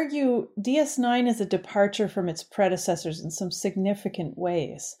you argue, DS9 is a departure from its predecessors in some significant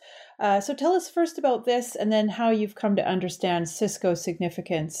ways. So, tell us first about this and then how you've come to understand Sisko's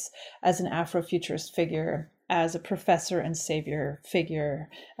significance as an Afrofuturist figure, as a professor and savior figure,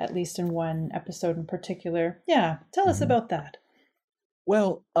 at least in one episode in particular. Yeah, tell us about that.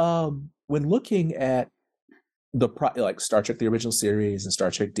 Well, when looking at like Star Trek: The Original Series and Star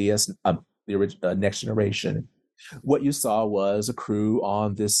Trek Next Generation, what you saw was a crew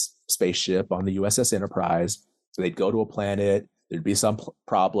on this spaceship on the USS Enterprise. So they'd go to a planet. There'd be some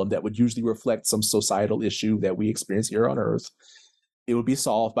problem that would usually reflect some societal issue that we experience here on Earth. It would be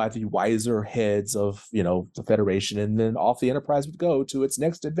solved by the wiser heads of, the Federation, and then off the Enterprise would go to its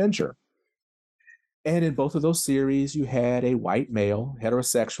next adventure. And in both of those series, you had a white male,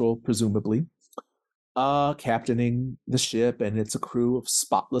 heterosexual, presumably, captaining the ship, and it's a crew of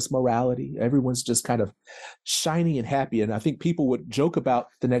spotless morality. Everyone's just kind of shiny and happy. And I think people would joke about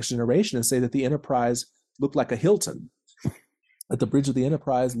the Next Generation and say that the Enterprise looked like a Hilton, that the bridge of the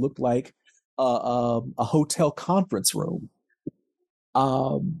Enterprise looked like a hotel conference room.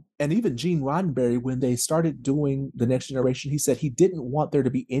 And even Gene Roddenberry, when they started doing the Next Generation, he said he didn't want there to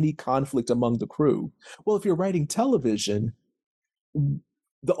be any conflict among the crew. Well, if you're writing television,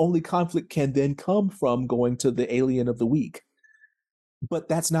 the only conflict can then come from going to the alien of the week. But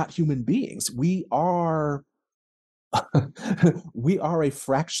that's not human beings. We are we are a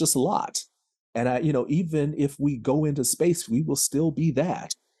fractious lot. And even if we go into space, we will still be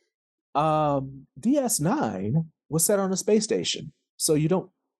that. DS9 was set on a space station. So you're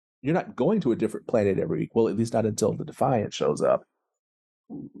not going to a different planet every week. Well, at least not until the Defiant shows up.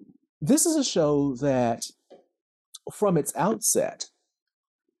 This is a show that, from its outset,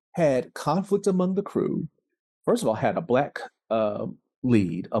 had conflict among the crew. First of all, had a black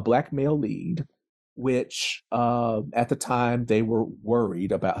lead, a black male lead, which at the time they were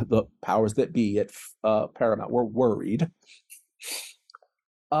worried about. The powers that be at Paramount were worried.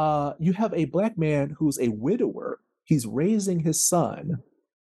 You have a black man who's a widower. He's raising his son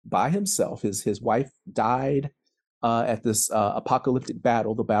by himself. His wife died at this apocalyptic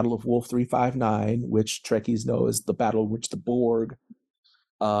battle, the Battle of Wolf 359, which Trekkies know as the battle in which the Borg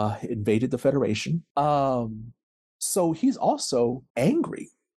invaded the Federation. So he's also angry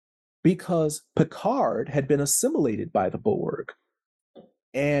because Picard had been assimilated by the Borg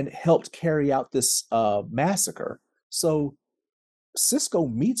and helped carry out this massacre. So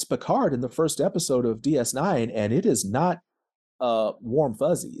Sisko meets Picard in the first episode of DS9, and it is not warm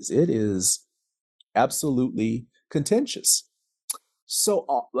fuzzies. It is absolutely contentious.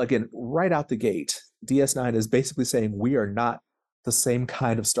 So again, right out the gate, DS9 is basically saying we are not the same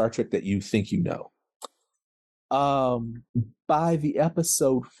kind of Star Trek that you think you know. By the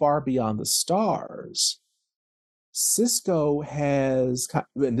episode Far Beyond the Stars, Sisko has,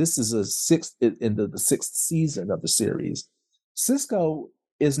 and this is the sixth season of the series, Sisko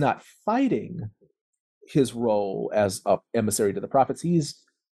is not fighting his role as an emissary to the prophets. He's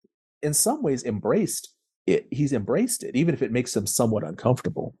in some ways embraced it. He's embraced it, even if it makes him somewhat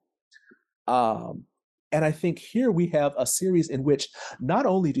uncomfortable. And I think here we have a series in which not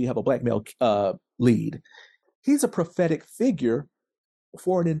only do you have a black male lead, he's a prophetic figure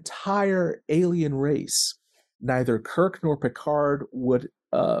for an entire alien race. Neither Kirk nor Picard would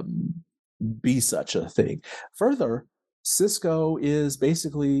be such a thing. Further, Sisko is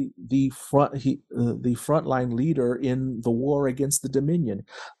basically the frontline leader in the war against the Dominion.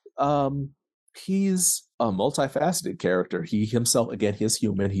 He's a multifaceted character. He himself, again, he's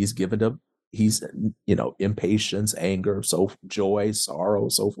human. He's impatience, anger, joy, sorrow,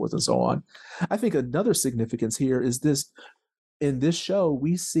 so forth and so on. I think another significance here is this. In this show,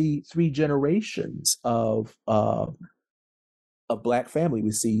 we see 3 generations of a black family.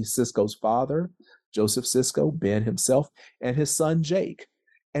 We see Sisko's father, Joseph Sisko, Ben himself, and his son, Jake.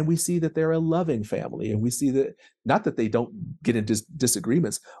 And we see that they're a loving family. And we see that, not that they don't get into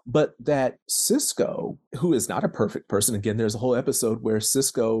disagreements, but that Sisko, who is not a perfect person, again, there's a whole episode where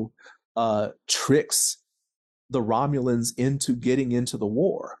Sisko tricks the Romulans into getting into the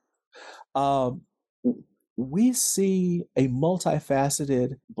war. We see a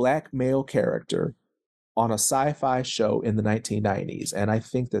multifaceted black male character on a sci-fi show in the 1990s. And I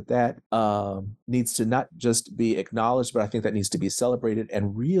think that needs to not just be acknowledged, but I think that needs to be celebrated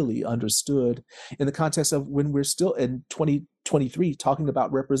and really understood in the context of when we're still in 2023 talking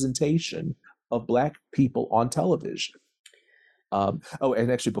about representation of black people on television. And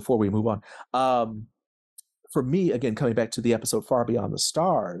actually, before we move on, for me, again, coming back to the episode Far Beyond the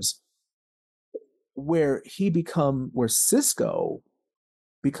Stars, where Sisko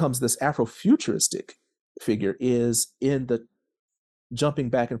becomes this Afrofuturistic figure is in the jumping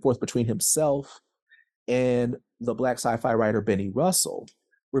back and forth between himself and the Black sci-fi writer Benny Russell,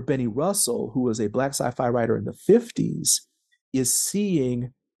 where Benny Russell, who was a Black sci-fi writer in the 50s, is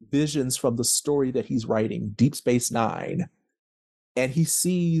seeing visions from the story that he's writing, Deep Space Nine. And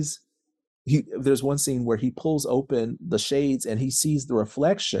there's one scene where he pulls open the shades and he sees the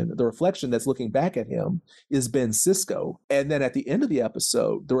reflection that's looking back at him is Ben Sisko. And then at the end of the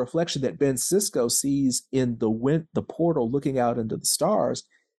episode, the reflection that Ben Sisko sees in the portal looking out into the stars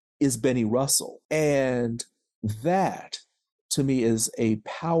is Benny Russell. And that, to me, is a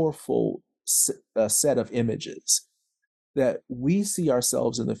powerful set of images that we see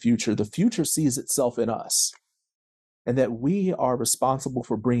ourselves in the future sees itself in us, and that we are responsible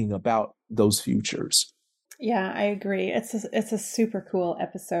for bringing about those futures. Yeah, I agree. It's a super cool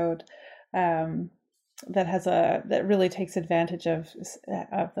episode that really takes advantage of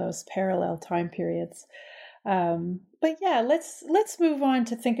those parallel time periods. But yeah, let's move on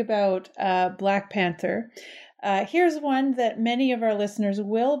to think about Black Panther. Here's one that many of our listeners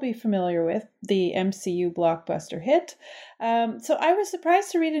will be familiar with, the MCU blockbuster hit. So I was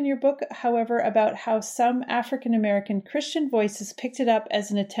surprised to read in your book, however, about how some African American Christian voices picked it up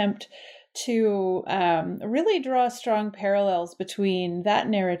as an attempt to really draw strong parallels between that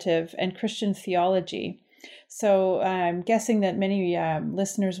narrative and Christian theology. So I'm guessing that many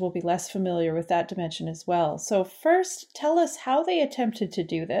listeners will be less familiar with that dimension as well. So first, tell us how they attempted to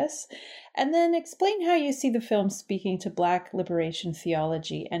do this, and then explain how you see the film speaking to Black liberation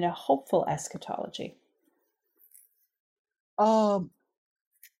theology and a hopeful eschatology. Well,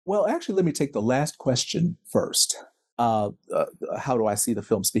 actually, let me take the last question first. How do I see the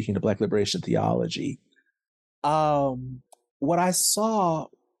film speaking to Black liberation theology? What I saw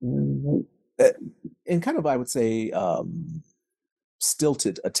in kind of, I would say,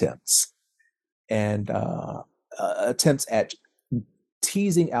 stilted attempts and attempts at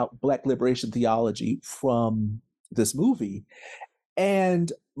teasing out Black liberation theology from this movie.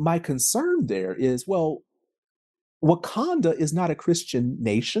 And my concern there is, well, Wakanda is not a Christian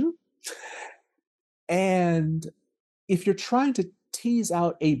nation. And if you're trying to tease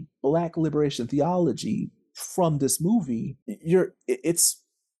out a Black liberation theology from this movie, the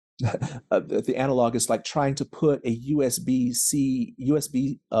analog is like trying to put a USB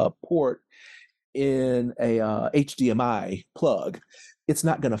port in a HDMI plug. It's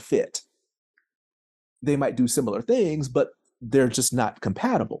not going to fit. They might do similar things, but they're just not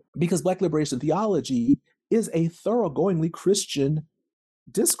compatible, because Black liberation theology is a thoroughgoingly Christian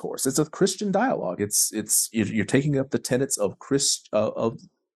discourse. It's a Christian dialogue. You're taking up the tenets of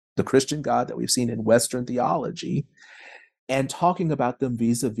the Christian God that we've seen in Western theology and talking about them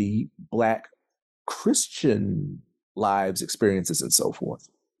vis-a-vis Black Christian lives, experiences, and so forth.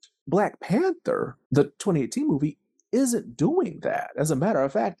 Black Panther, the 2018 movie, isn't doing that. As a matter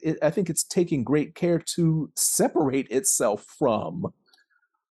of fact, I think it's taking great care to separate itself from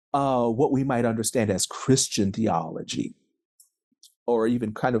what we might understand as Christian theology, or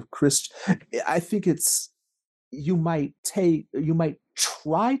even kind of Christian. I think you might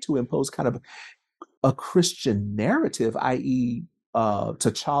try to impose kind of a Christian narrative, i.e.,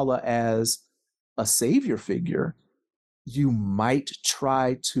 T'Challa as a savior figure. You might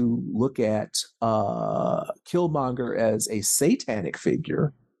try to look at Killmonger as a satanic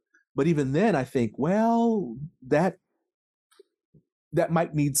figure, but even then, I think, well, that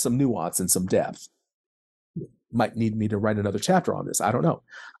might need some nuance and some depth. Might need me to write another chapter on this. I don't know.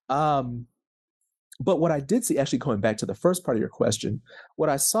 But what I did see, actually going back to the first part of your question, what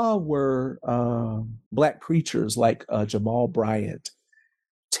I saw were Black preachers like Jamal Bryant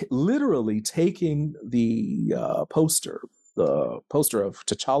literally taking the poster of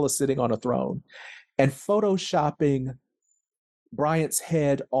T'Challa sitting on a throne and photoshopping Bryant's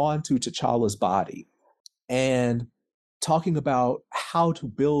head onto T'Challa's body and talking about how to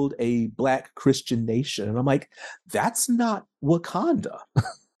build a Black Christian nation. And I'm like, that's not Wakanda.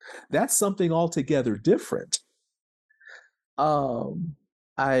 That's something altogether different.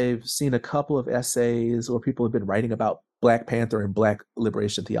 I've seen a couple of essays where people have been writing about Black Panther and Black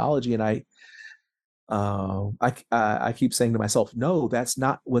liberation theology, and I keep saying to myself, no, that's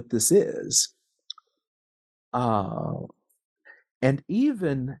not what this is. And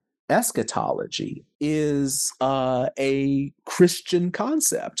even eschatology is a Christian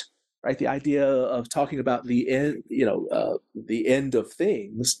concept, right? The idea of talking about the end, the end of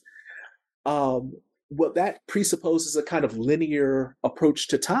things. Well, that presupposes a kind of linear approach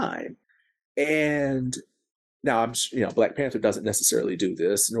to time. And now Black Panther doesn't necessarily do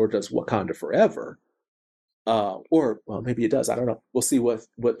this, nor does Wakanda Forever. Or well, maybe it does. I don't know. We'll see what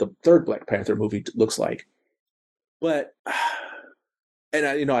the third Black Panther movie looks like. But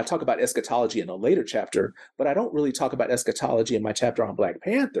and I talk about eschatology in a later chapter, but I don't really talk about eschatology in my chapter on Black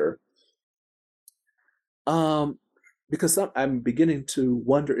Panther, because I'm beginning to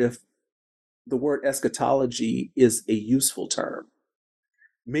wonder if the word eschatology is a useful term.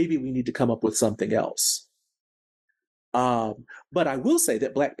 Maybe we need to come up with something else. But I will say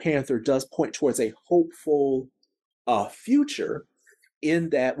that Black Panther does point towards a hopeful future, in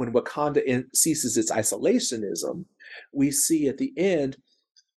that when Wakanda ceases its isolationism, we see at the end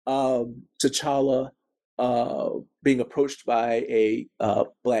T'Challa being approached by a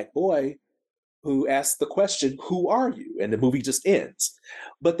Black boy who asks the question, "Who are you?" And the movie just ends.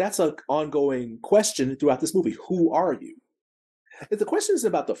 But that's an ongoing question throughout this movie. Who are you? If the question is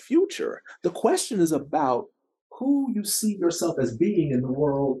about the future, the question is about who you see yourself as being in the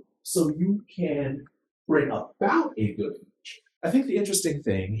world so you can bring about a good future. I think the interesting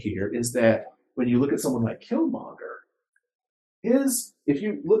thing here is that when you look at someone like Killmonger, if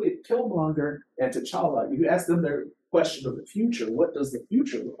you look at Killmonger and T'Challa, you ask them their question of the future, what does the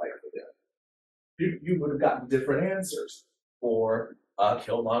future look like for them? You would have gotten different answers. For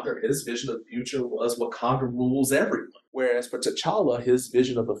Killmonger, his vision of the future was Wakanda rules everyone. Whereas for T'Challa, his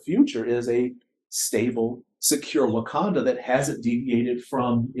vision of the future is a stable, secure Wakanda that hasn't deviated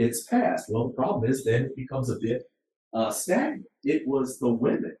from its past. Well, the problem is then it becomes a bit stagnant. It was the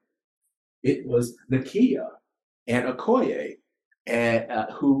women. It was Nakia and Okoye, and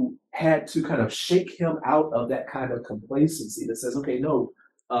who had to kind of shake him out of that kind of complacency that says, okay, no,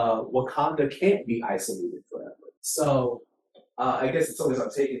 Wakanda can't be isolated forever. So I guess it's always I'm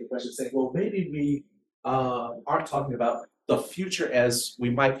taking the question saying, well, maybe we aren't talking about the future as we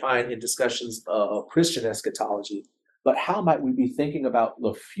might find in discussions of Christian eschatology, but how might we be thinking about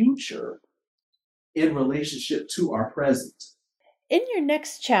the future in relationship to our present? In your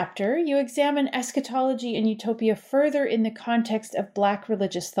next chapter, you examine eschatology and utopia further in the context of Black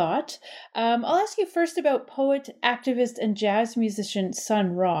religious thought. I'll ask you first about poet, activist, and jazz musician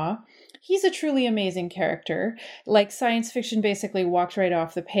Sun Ra. He's a truly amazing character. Like science fiction basically walked right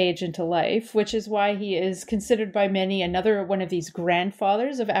off the page into life, which is why he is considered by many another one of these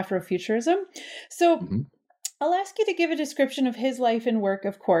grandfathers of Afrofuturism. So I'll ask you to give a description of his life and work,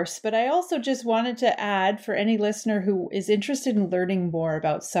 of course, but I also just wanted to add for any listener who is interested in learning more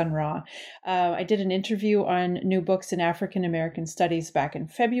about Sun Ra. I did an interview on New Books in African American Studies back in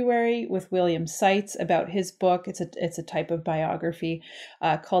February with William Seitz about his book. It's a type of biography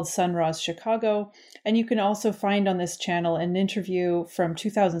called Sun Ra's Chicago. And you can also find on this channel an interview from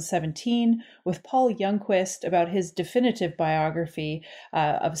 2017 with Paul Youngquist about his definitive biography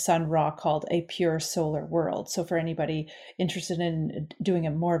of Sun Ra called A Pure Solar World. So for anybody interested in doing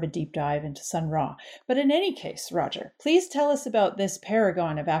more of a deep dive into Sun Ra. But in any case, Roger, please tell us about this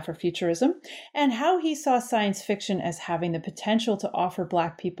paragon of Afrofuturism and how he saw science fiction as having the potential to offer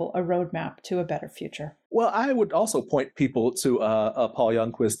Black people a roadmap to a better future. Well, I would also point people to Paul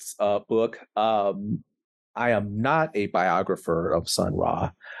Youngquist's book. I am not a biographer of Sun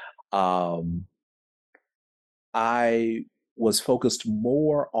Ra. I was focused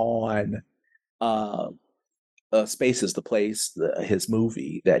more on Space is the Place, his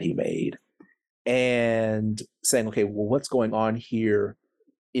movie that he made, and saying, okay, well, what's going on here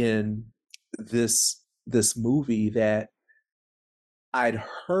in this movie that I'd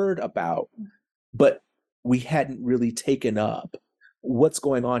heard about, but we hadn't really taken up? What's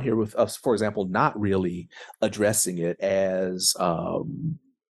going on here with us, for example, not really addressing it as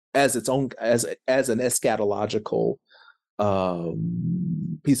its own, as an eschatological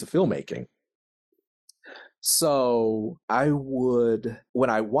piece of filmmaking. So when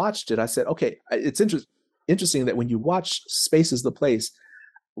I watched it, I said, okay, it's interesting that when you watch Space is the Place,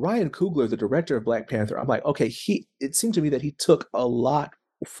 Ryan Coogler, the director of Black Panther, I'm like, okay, it seemed to me that he took a lot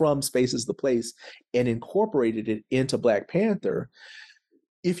from Space is the Place and incorporated it into Black Panther.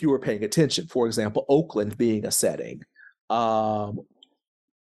 If you were paying attention, for example, Oakland being a setting, the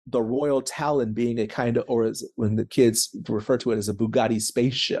Royal Talon being a kind of, or as when the kids refer to it as a Bugatti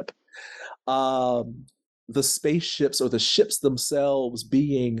spaceship, the spaceships or the ships themselves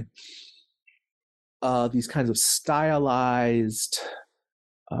being these kinds of stylized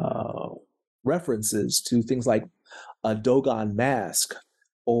references to things like a Dogon mask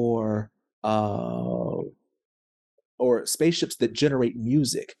or spaceships that generate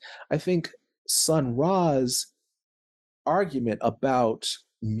music. I think Sun Ra's argument about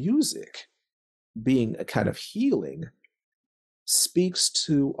music being a kind of healing speaks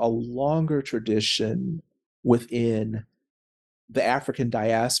to a longer tradition within the African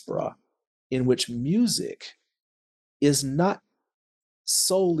diaspora in which music is not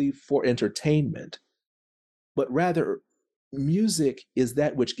solely for entertainment, but rather music is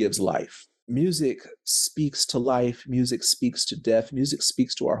that which gives life. Music speaks to life, music speaks to death, music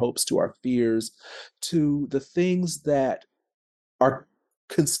speaks to our hopes, to our fears, to the things that are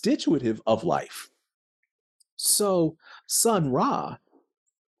constitutive of life. So Sun Ra,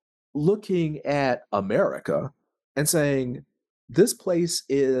 looking at America and saying, this place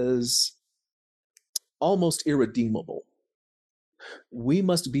is almost irredeemable. We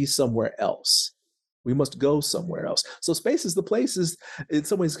must be somewhere else. We must go somewhere else. So space is the place is in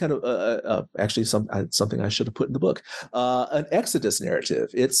some ways kind of actually something I should have put in the book, an Exodus narrative.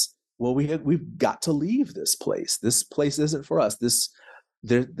 It's, well, we've got to leave this place. This place isn't for us. This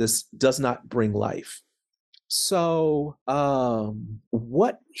does not bring life. So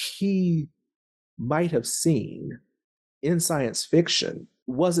what he might have seen in science fiction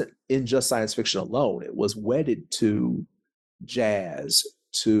wasn't in just science fiction alone. It was wedded to jazz,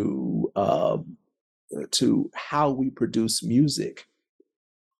 to how we produce music.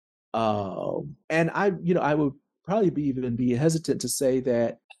 And I would probably even be hesitant to say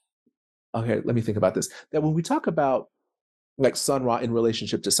that, okay, let me think about this, that when we talk about like Sun Ra in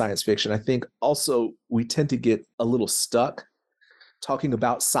relationship to science fiction, I think also we tend to get a little stuck talking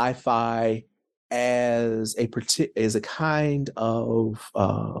about sci-fi as a kind of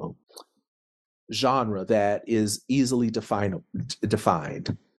genre that is easily defined.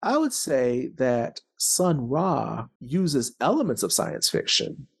 I would say that Sun Ra uses elements of science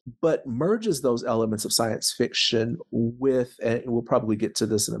fiction, but merges those elements of science fiction with, and we'll probably get to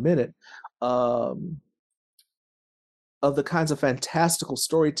this in a minute, of the kinds of fantastical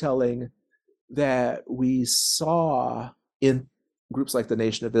storytelling that we saw in groups like the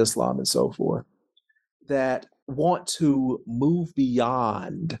Nation of Islam and so forth, that want to move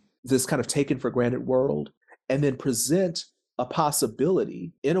beyond this kind of taken for granted world and then present a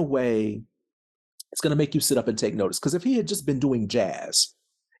possibility in a way it's going to make you sit up and take notice. Because if he had just been doing jazz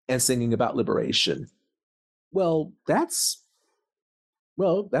and singing about liberation, that's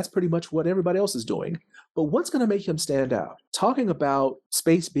pretty much what everybody else is doing. But what's going to make him stand out? Talking about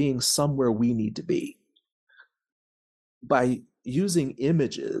space being somewhere we need to be by using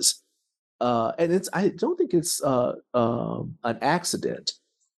images. And I don't think it's an accident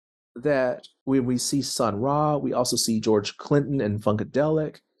that when we see Sun Ra, we also see George Clinton and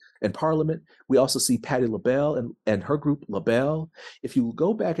Funkadelic and Parliament. We also see Patti LaBelle and her group LaBelle. If you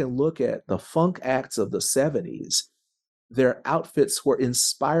go back and look at the funk acts of the 70s, their outfits were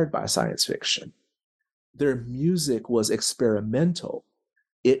inspired by science fiction. Their music was experimental.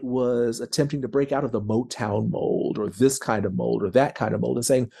 It was attempting to break out of the Motown mold or this kind of mold or that kind of mold and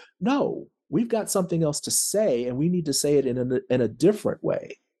saying, no, we've got something else to say and we need to say it in a different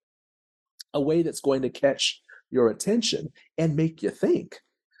way, a way that's going to catch your attention and make you think.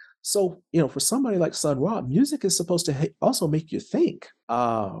 So, for somebody like Sun Ra, music is supposed to also make you think.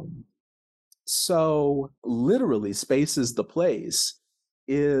 So literally, Space is the Place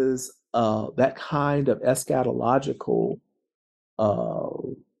is that kind of eschatological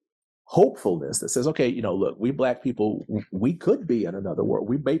hopefulness that says, okay, look, we Black people, we could be in another world.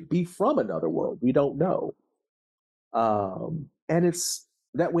 We may be from another world. We don't know. And it's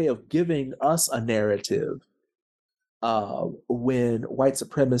that way of giving us a narrative when white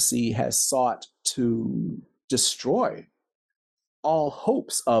supremacy has sought to destroy all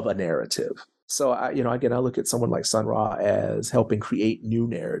hopes of a narrative. So, again, I look at someone like Sun Ra as helping create new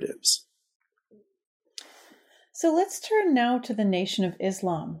narratives. So let's turn now to the Nation of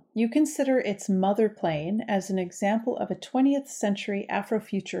Islam. You consider its mother plane as an example of a 20th century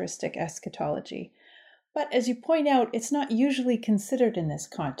Afrofuturistic eschatology. But as you point out, it's not usually considered in this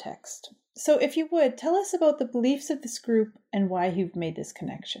context. So if you would, tell us about the beliefs of this group and why you've made this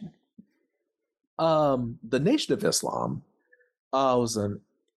connection. The Nation of Islam was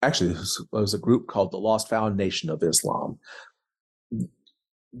a group called the Lost Found Nation of Islam.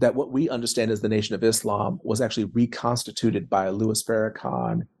 That what we understand as the Nation of Islam was actually reconstituted by Louis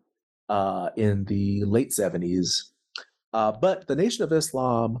Farrakhan in the late 70s. But the Nation of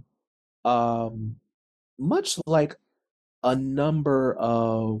Islam, much like a number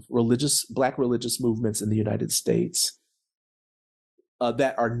of Black religious movements in the United States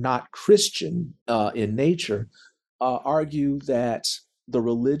that are not Christian in nature, argue that the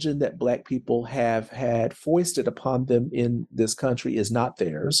religion that Black people have had foisted upon them in this country is not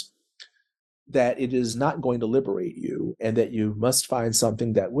theirs, that it is not going to liberate you, and that you must find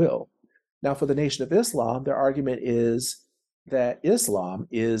something that will. Now, for the Nation of Islam, their argument is that Islam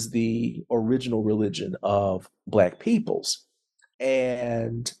is the original religion of Black peoples.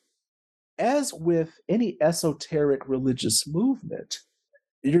 And as with any esoteric religious movement,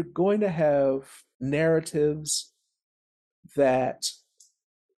 you're going to have narratives that,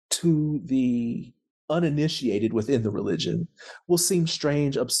 to the uninitiated within the religion, will seem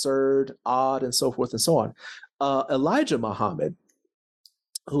strange, absurd, odd, and so forth and so on. Elijah Muhammad,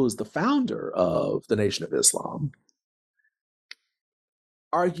 who is the founder of the Nation of Islam,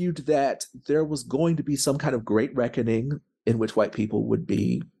 argued that there was going to be some kind of great reckoning in which white people would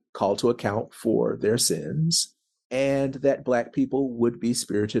be called to account for their sins, and that Black people would be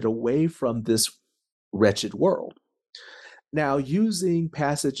spirited away from this wretched world. Now, using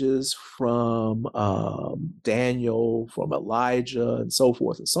passages from Daniel, from Elijah, and so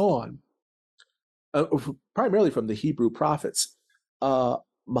forth and so on, primarily from the Hebrew prophets, Elijah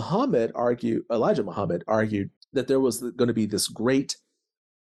Muhammad argued that there was going to be this great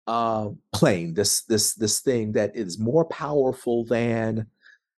plane, this thing that is more powerful than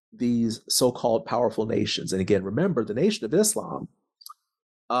these so-called powerful nations. And again, remember, the Nation of Islam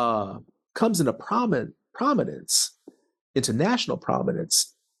comes into prominence, international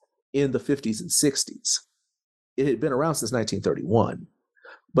prominence, in the 50s and 60s. It had been around since 1931,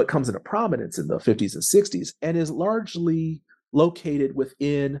 but comes into prominence in the 50s and 60s, and is largely located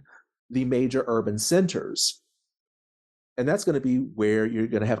within the major urban centers. And that's going to be where you're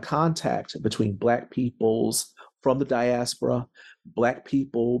going to have contact between Black peoples from the diaspora, Black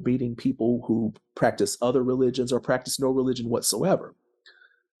people meeting people who practice other religions or practice no religion whatsoever.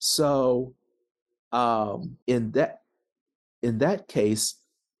 So in that case,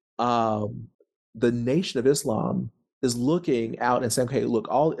 the Nation of Islam is looking out and saying, okay, look,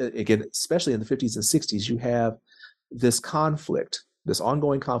 again, especially in the 50s and 60s, you have this conflict, this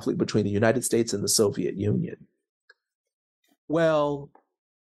ongoing conflict between the United States and the Soviet Union. Well,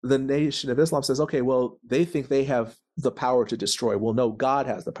 the Nation of Islam says, okay, well, they think they have the power to destroy. Well, no, God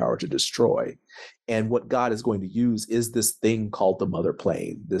has the power to destroy. And what God is going to use is this thing called the mother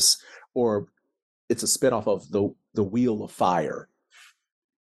plane, or it's a spinoff of the wheel of fire.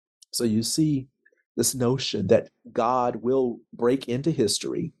 So you see this notion that God will break into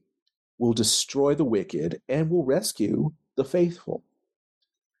history, will destroy the wicked, and will rescue the faithful.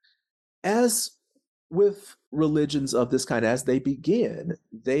 As with religions of this kind, as they begin,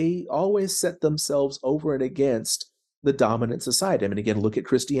 they always set themselves over and against the dominant society. I mean, again, look at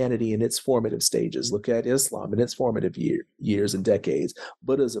Christianity in its formative stages, look at Islam in its formative years and decades,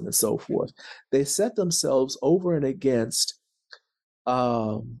 Buddhism and so forth. They set themselves over and against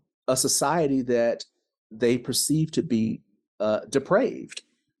a society that they perceive to be depraved.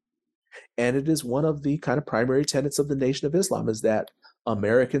 And it is one of the kind of primary tenets of the Nation of Islam, is that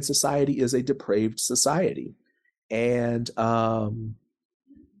American society is a depraved society, and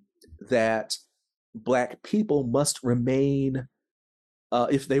that Black people must remain,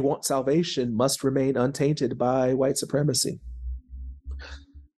 if they want salvation, must remain untainted by white supremacy.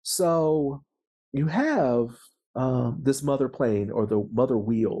 So you have this mother plane, or the mother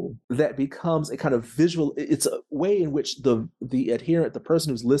wheel, that becomes a kind of visual. It's a way in which the adherent, the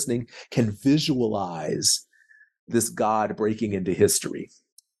person who's listening, can visualize this God breaking into history.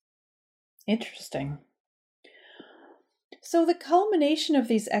 Interesting. So the culmination of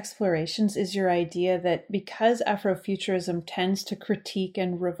these explorations is your idea that because Afrofuturism tends to critique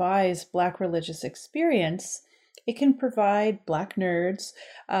and revise Black religious experience, it can provide Black nerds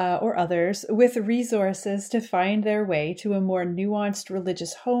or others with resources to find their way to a more nuanced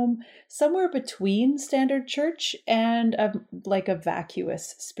religious home, somewhere between standard church and a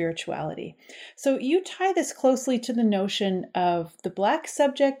vacuous spirituality. So you tie this closely to the notion of the Black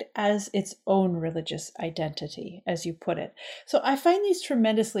subject as its own religious identity, as you put it. So I find these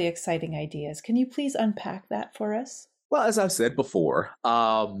tremendously exciting ideas. Can you please unpack that for us? Well, as I've said before,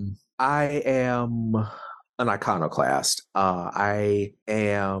 I am an iconoclast. I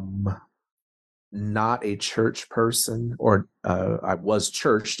am not a church person, or I was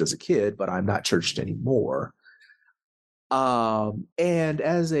churched as a kid, but I'm not churched anymore. And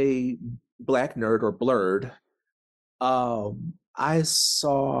as a Black nerd, or blurred, I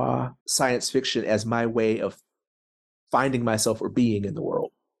saw science fiction as my way of finding myself or being in the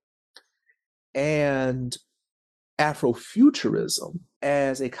world. And Afrofuturism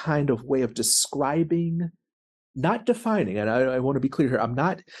as a kind of way of describing, not defining, and I want to be clear here, I'm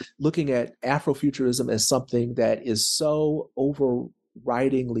not looking at Afrofuturism as something that is so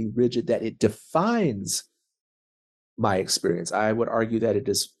overridingly rigid that it defines my experience. I would argue that it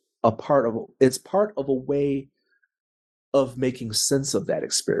is part of a way of making sense of that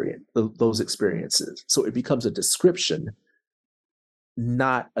experience, those experiences. So it becomes a description,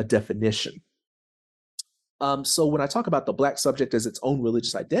 not a definition. So when I talk about the Black subject as its own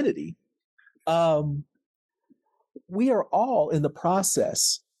religious identity, We are all in the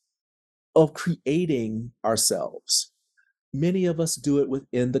process of creating ourselves. Many of us do it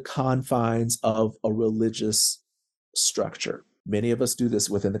within the confines of a religious structure. Many of us do this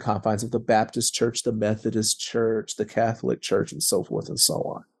within the confines of the Baptist church, the Methodist church, the Catholic church, and so forth and so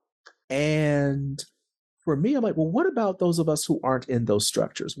on. And for me, I'm like, well, what about those of us who aren't in those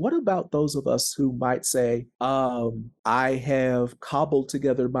structures? What about those of us who might say, I have cobbled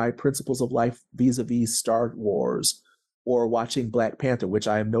together my principles of life vis-a-vis Star Wars or watching Black Panther, which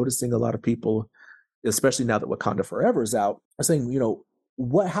I am noticing a lot of people, especially now that Wakanda Forever is out, are saying,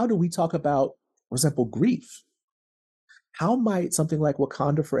 how do we talk about, for example, grief? How might something like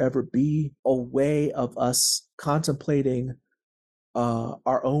Wakanda Forever be a way of us contemplating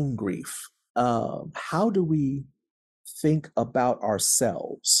our own grief? How do we think about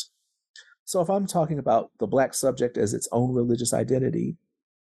ourselves? So if I'm talking about the Black subject as its own religious identity,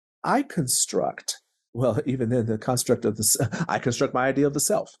 I construct, even then the construct of I construct my idea of the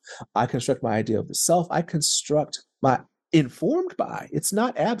self. I construct my idea of the self. I construct my informed by, it's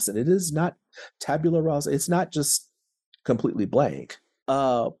not absent. It is not tabula rasa. It's not just completely blank,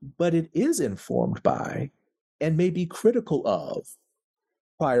 but it is informed by and may be critical of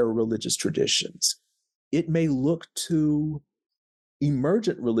prior religious traditions. It may look to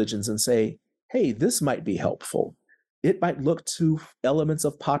emergent religions and say, hey, this might be helpful. It might look to elements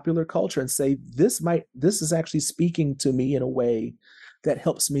of popular culture and say, this is actually speaking to me in a way that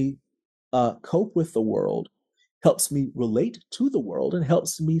helps me cope with the world, helps me relate to the world, and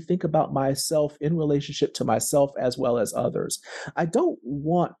helps me think about myself in relationship to myself as well as others. I don't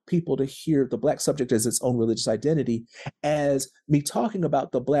want people to hear the Black subject as its own religious identity as me talking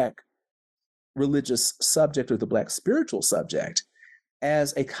about the Black religious subject or the Black spiritual subject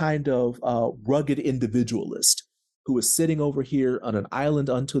as a kind of rugged individualist who is sitting over here on an island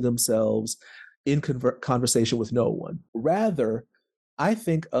unto themselves in conversation with no one. Rather, I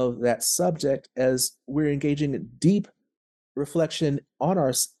think of that subject as we're engaging in deep reflection on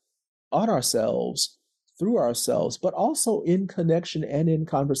ourselves, through ourselves, but also in connection and in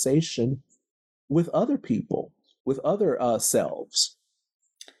conversation with other people, with other selves.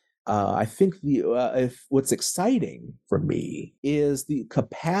 I think what's exciting for me is the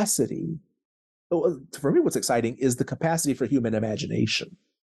capacity. For me, what's exciting is the capacity for human imagination.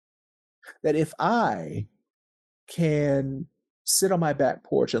 That if I can sit on my back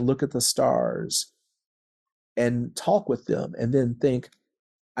porch and look at the stars and talk with them and then think,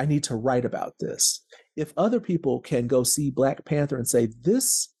 I need to write about this. If other people can go see Black Panther and say,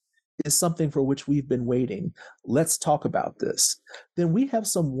 this is something for which we've been waiting, let's talk about this, then we have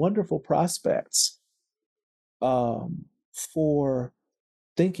some wonderful prospects for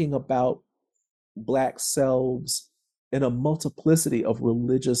thinking about Black selves in a multiplicity of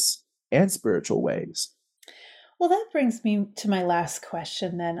religious and spiritual ways. Well, that brings me to my last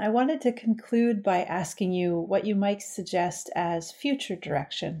question then. I wanted to conclude by asking you what you might suggest as future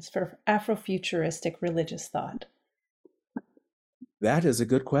directions for Afrofuturistic religious thought. That is a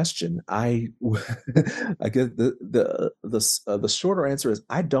good question. I guess the shorter answer is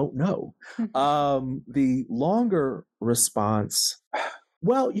I don't know. The longer response,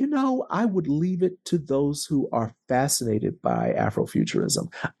 well, I would leave it to those who are fascinated by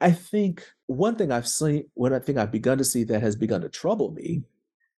Afrofuturism. I think one thing I've begun to see that has begun to trouble me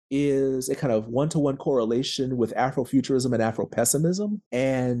is a kind of one-to-one correlation with Afrofuturism and Afropessimism.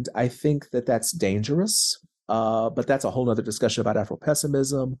 And I think that that's dangerous. But that's a whole other discussion about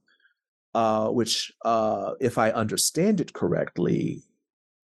Afropessimism, which, if I understand it correctly,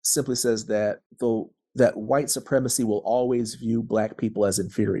 simply says that that white supremacy will always view Black people as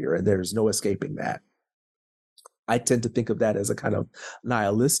inferior, and there's no escaping that. I tend to think of that as a kind of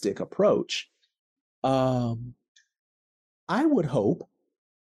nihilistic approach. I would hope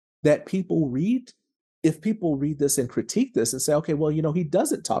that if people read this and critique this and say, okay, well, he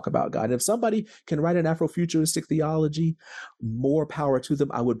doesn't talk about God. And if somebody can write an Afrofuturistic theology, more power to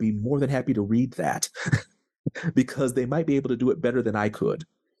them. I would be more than happy to read that because they might be able to do it better than I could.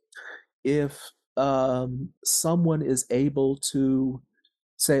 If someone is able to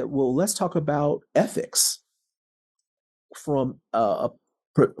say, well, let's talk about ethics from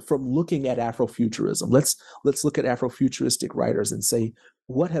looking at Afrofuturism. Let's look at Afrofuturistic writers and say,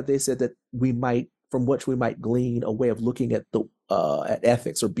 what have they said that from which we might glean a way of looking at at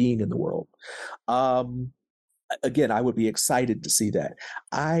ethics or being in the world. Again, I would be excited to see that.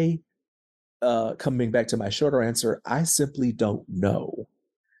 Coming back to my shorter answer, I simply don't know,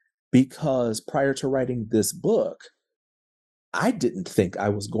 because prior to writing this book, I didn't think I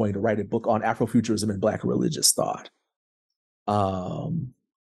was going to write a book on Afrofuturism and Black religious thought.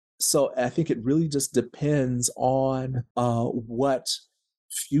 So I think it really just depends on what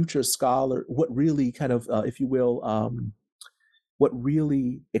future scholar, what really kind of, if you will, what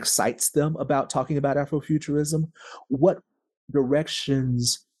really excites them about talking about Afrofuturism, what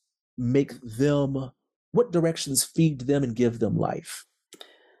directions what directions feed them and give them life.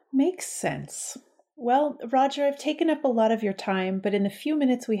 Makes sense. Well, Roger, I've taken up a lot of your time, but in the few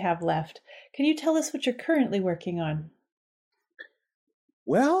minutes we have left, can you tell us what you're currently working on?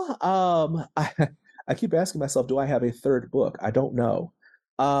 Well, I keep asking myself, do I have a third book? I don't know.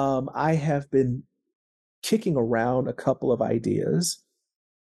 I have been kicking around a couple of ideas.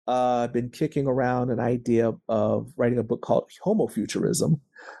 I've been kicking around an idea of writing a book called Homofuturism.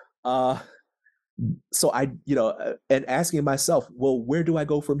 So and asking myself, well, where do I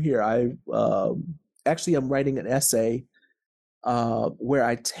go from here? I'm writing an essay where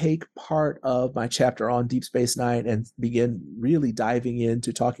I take part of my chapter on Deep Space Nine and begin really diving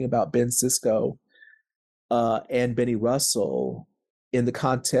into talking about Ben Sisko and Benny Russell in the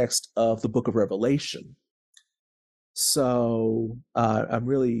context of the Book of Revelation. So I'm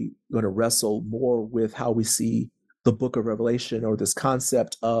really going to wrestle more with how we see the Book of Revelation, or this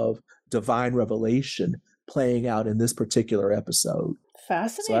concept of divine revelation, playing out in this particular episode.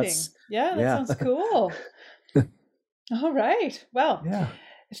 Fascinating. So that sounds cool. All right. Well,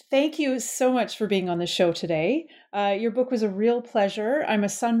 thank you so much for being on the show today. Your book was a real pleasure. I'm a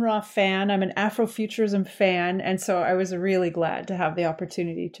Sun Ra fan. I'm an Afrofuturism fan. And so I was really glad to have the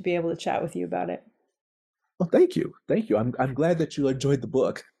opportunity to be able to chat with you about it. Well, thank you. Thank you. I'm glad that you enjoyed the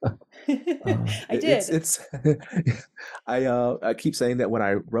book. I did. I keep saying that when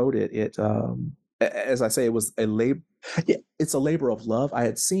I wrote it, as I say, it was it's a labor of love. I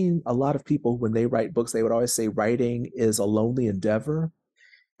had seen a lot of people, when they write books, they would always say writing is a lonely endeavor.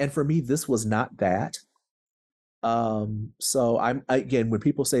 And for me, this was not that. So when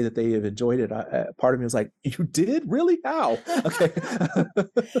people say that they have enjoyed it, part of me was like, you did? Really? How? Okay.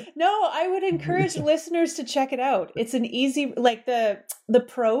 No, I would encourage listeners to check it out. It's an easy, like the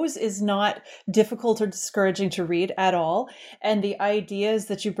prose is not difficult or discouraging to read at all. And the ideas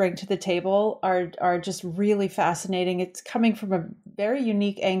that you bring to the table are just really fascinating. It's coming from a very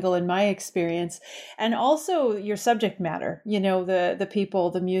unique angle in my experience. And also your subject matter, the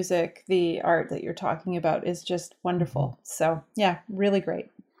people, the music, the art that you're talking about is just wonderful. So yeah, really great.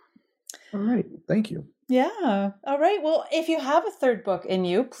 All right. Thank you. Yeah. All right. Well, if you have a third book in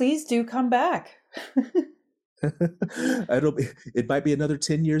you, please do come back. It might be another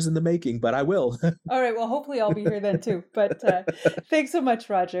 10 years in the making, but I will. All right. Well, hopefully I'll be here then too. But thanks so much,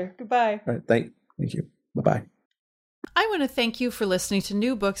 Roger. Goodbye. All right. Thank you. Bye-bye. I want to thank you for listening to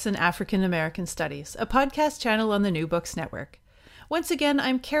New Books in African American Studies, a podcast channel on the New Books Network. Once again,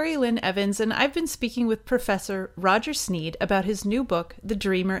 I'm Carrie Lynn Evans, and I've been speaking with Professor Roger Sneed about his new book, The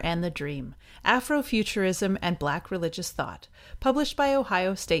Dreamer and the Dream, Afrofuturism and Black Religious Thought, published by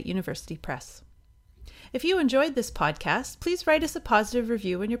Ohio State University Press. If you enjoyed this podcast, please write us a positive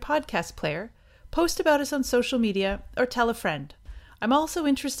review in your podcast player, post about us on social media, or tell a friend. I'm also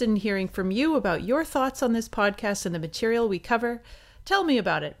interested in hearing from you about your thoughts on this podcast and the material we cover. Tell me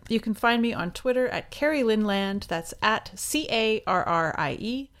about it. You can find me on Twitter at Carrie Linland. That's at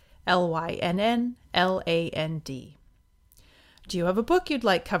CarrieLynnland. Do you have a book you'd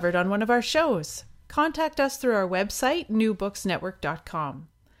like covered on one of our shows? Contact us through our website, newbooksnetwork.com.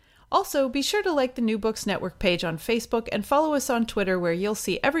 Also, be sure to like the New Books Network page on Facebook and follow us on Twitter, where you'll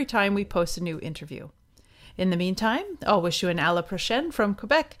see every time we post a new interview. In the meantime, I'll wish you an à la prochaine from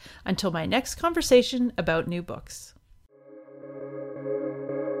Quebec until my next conversation about new books.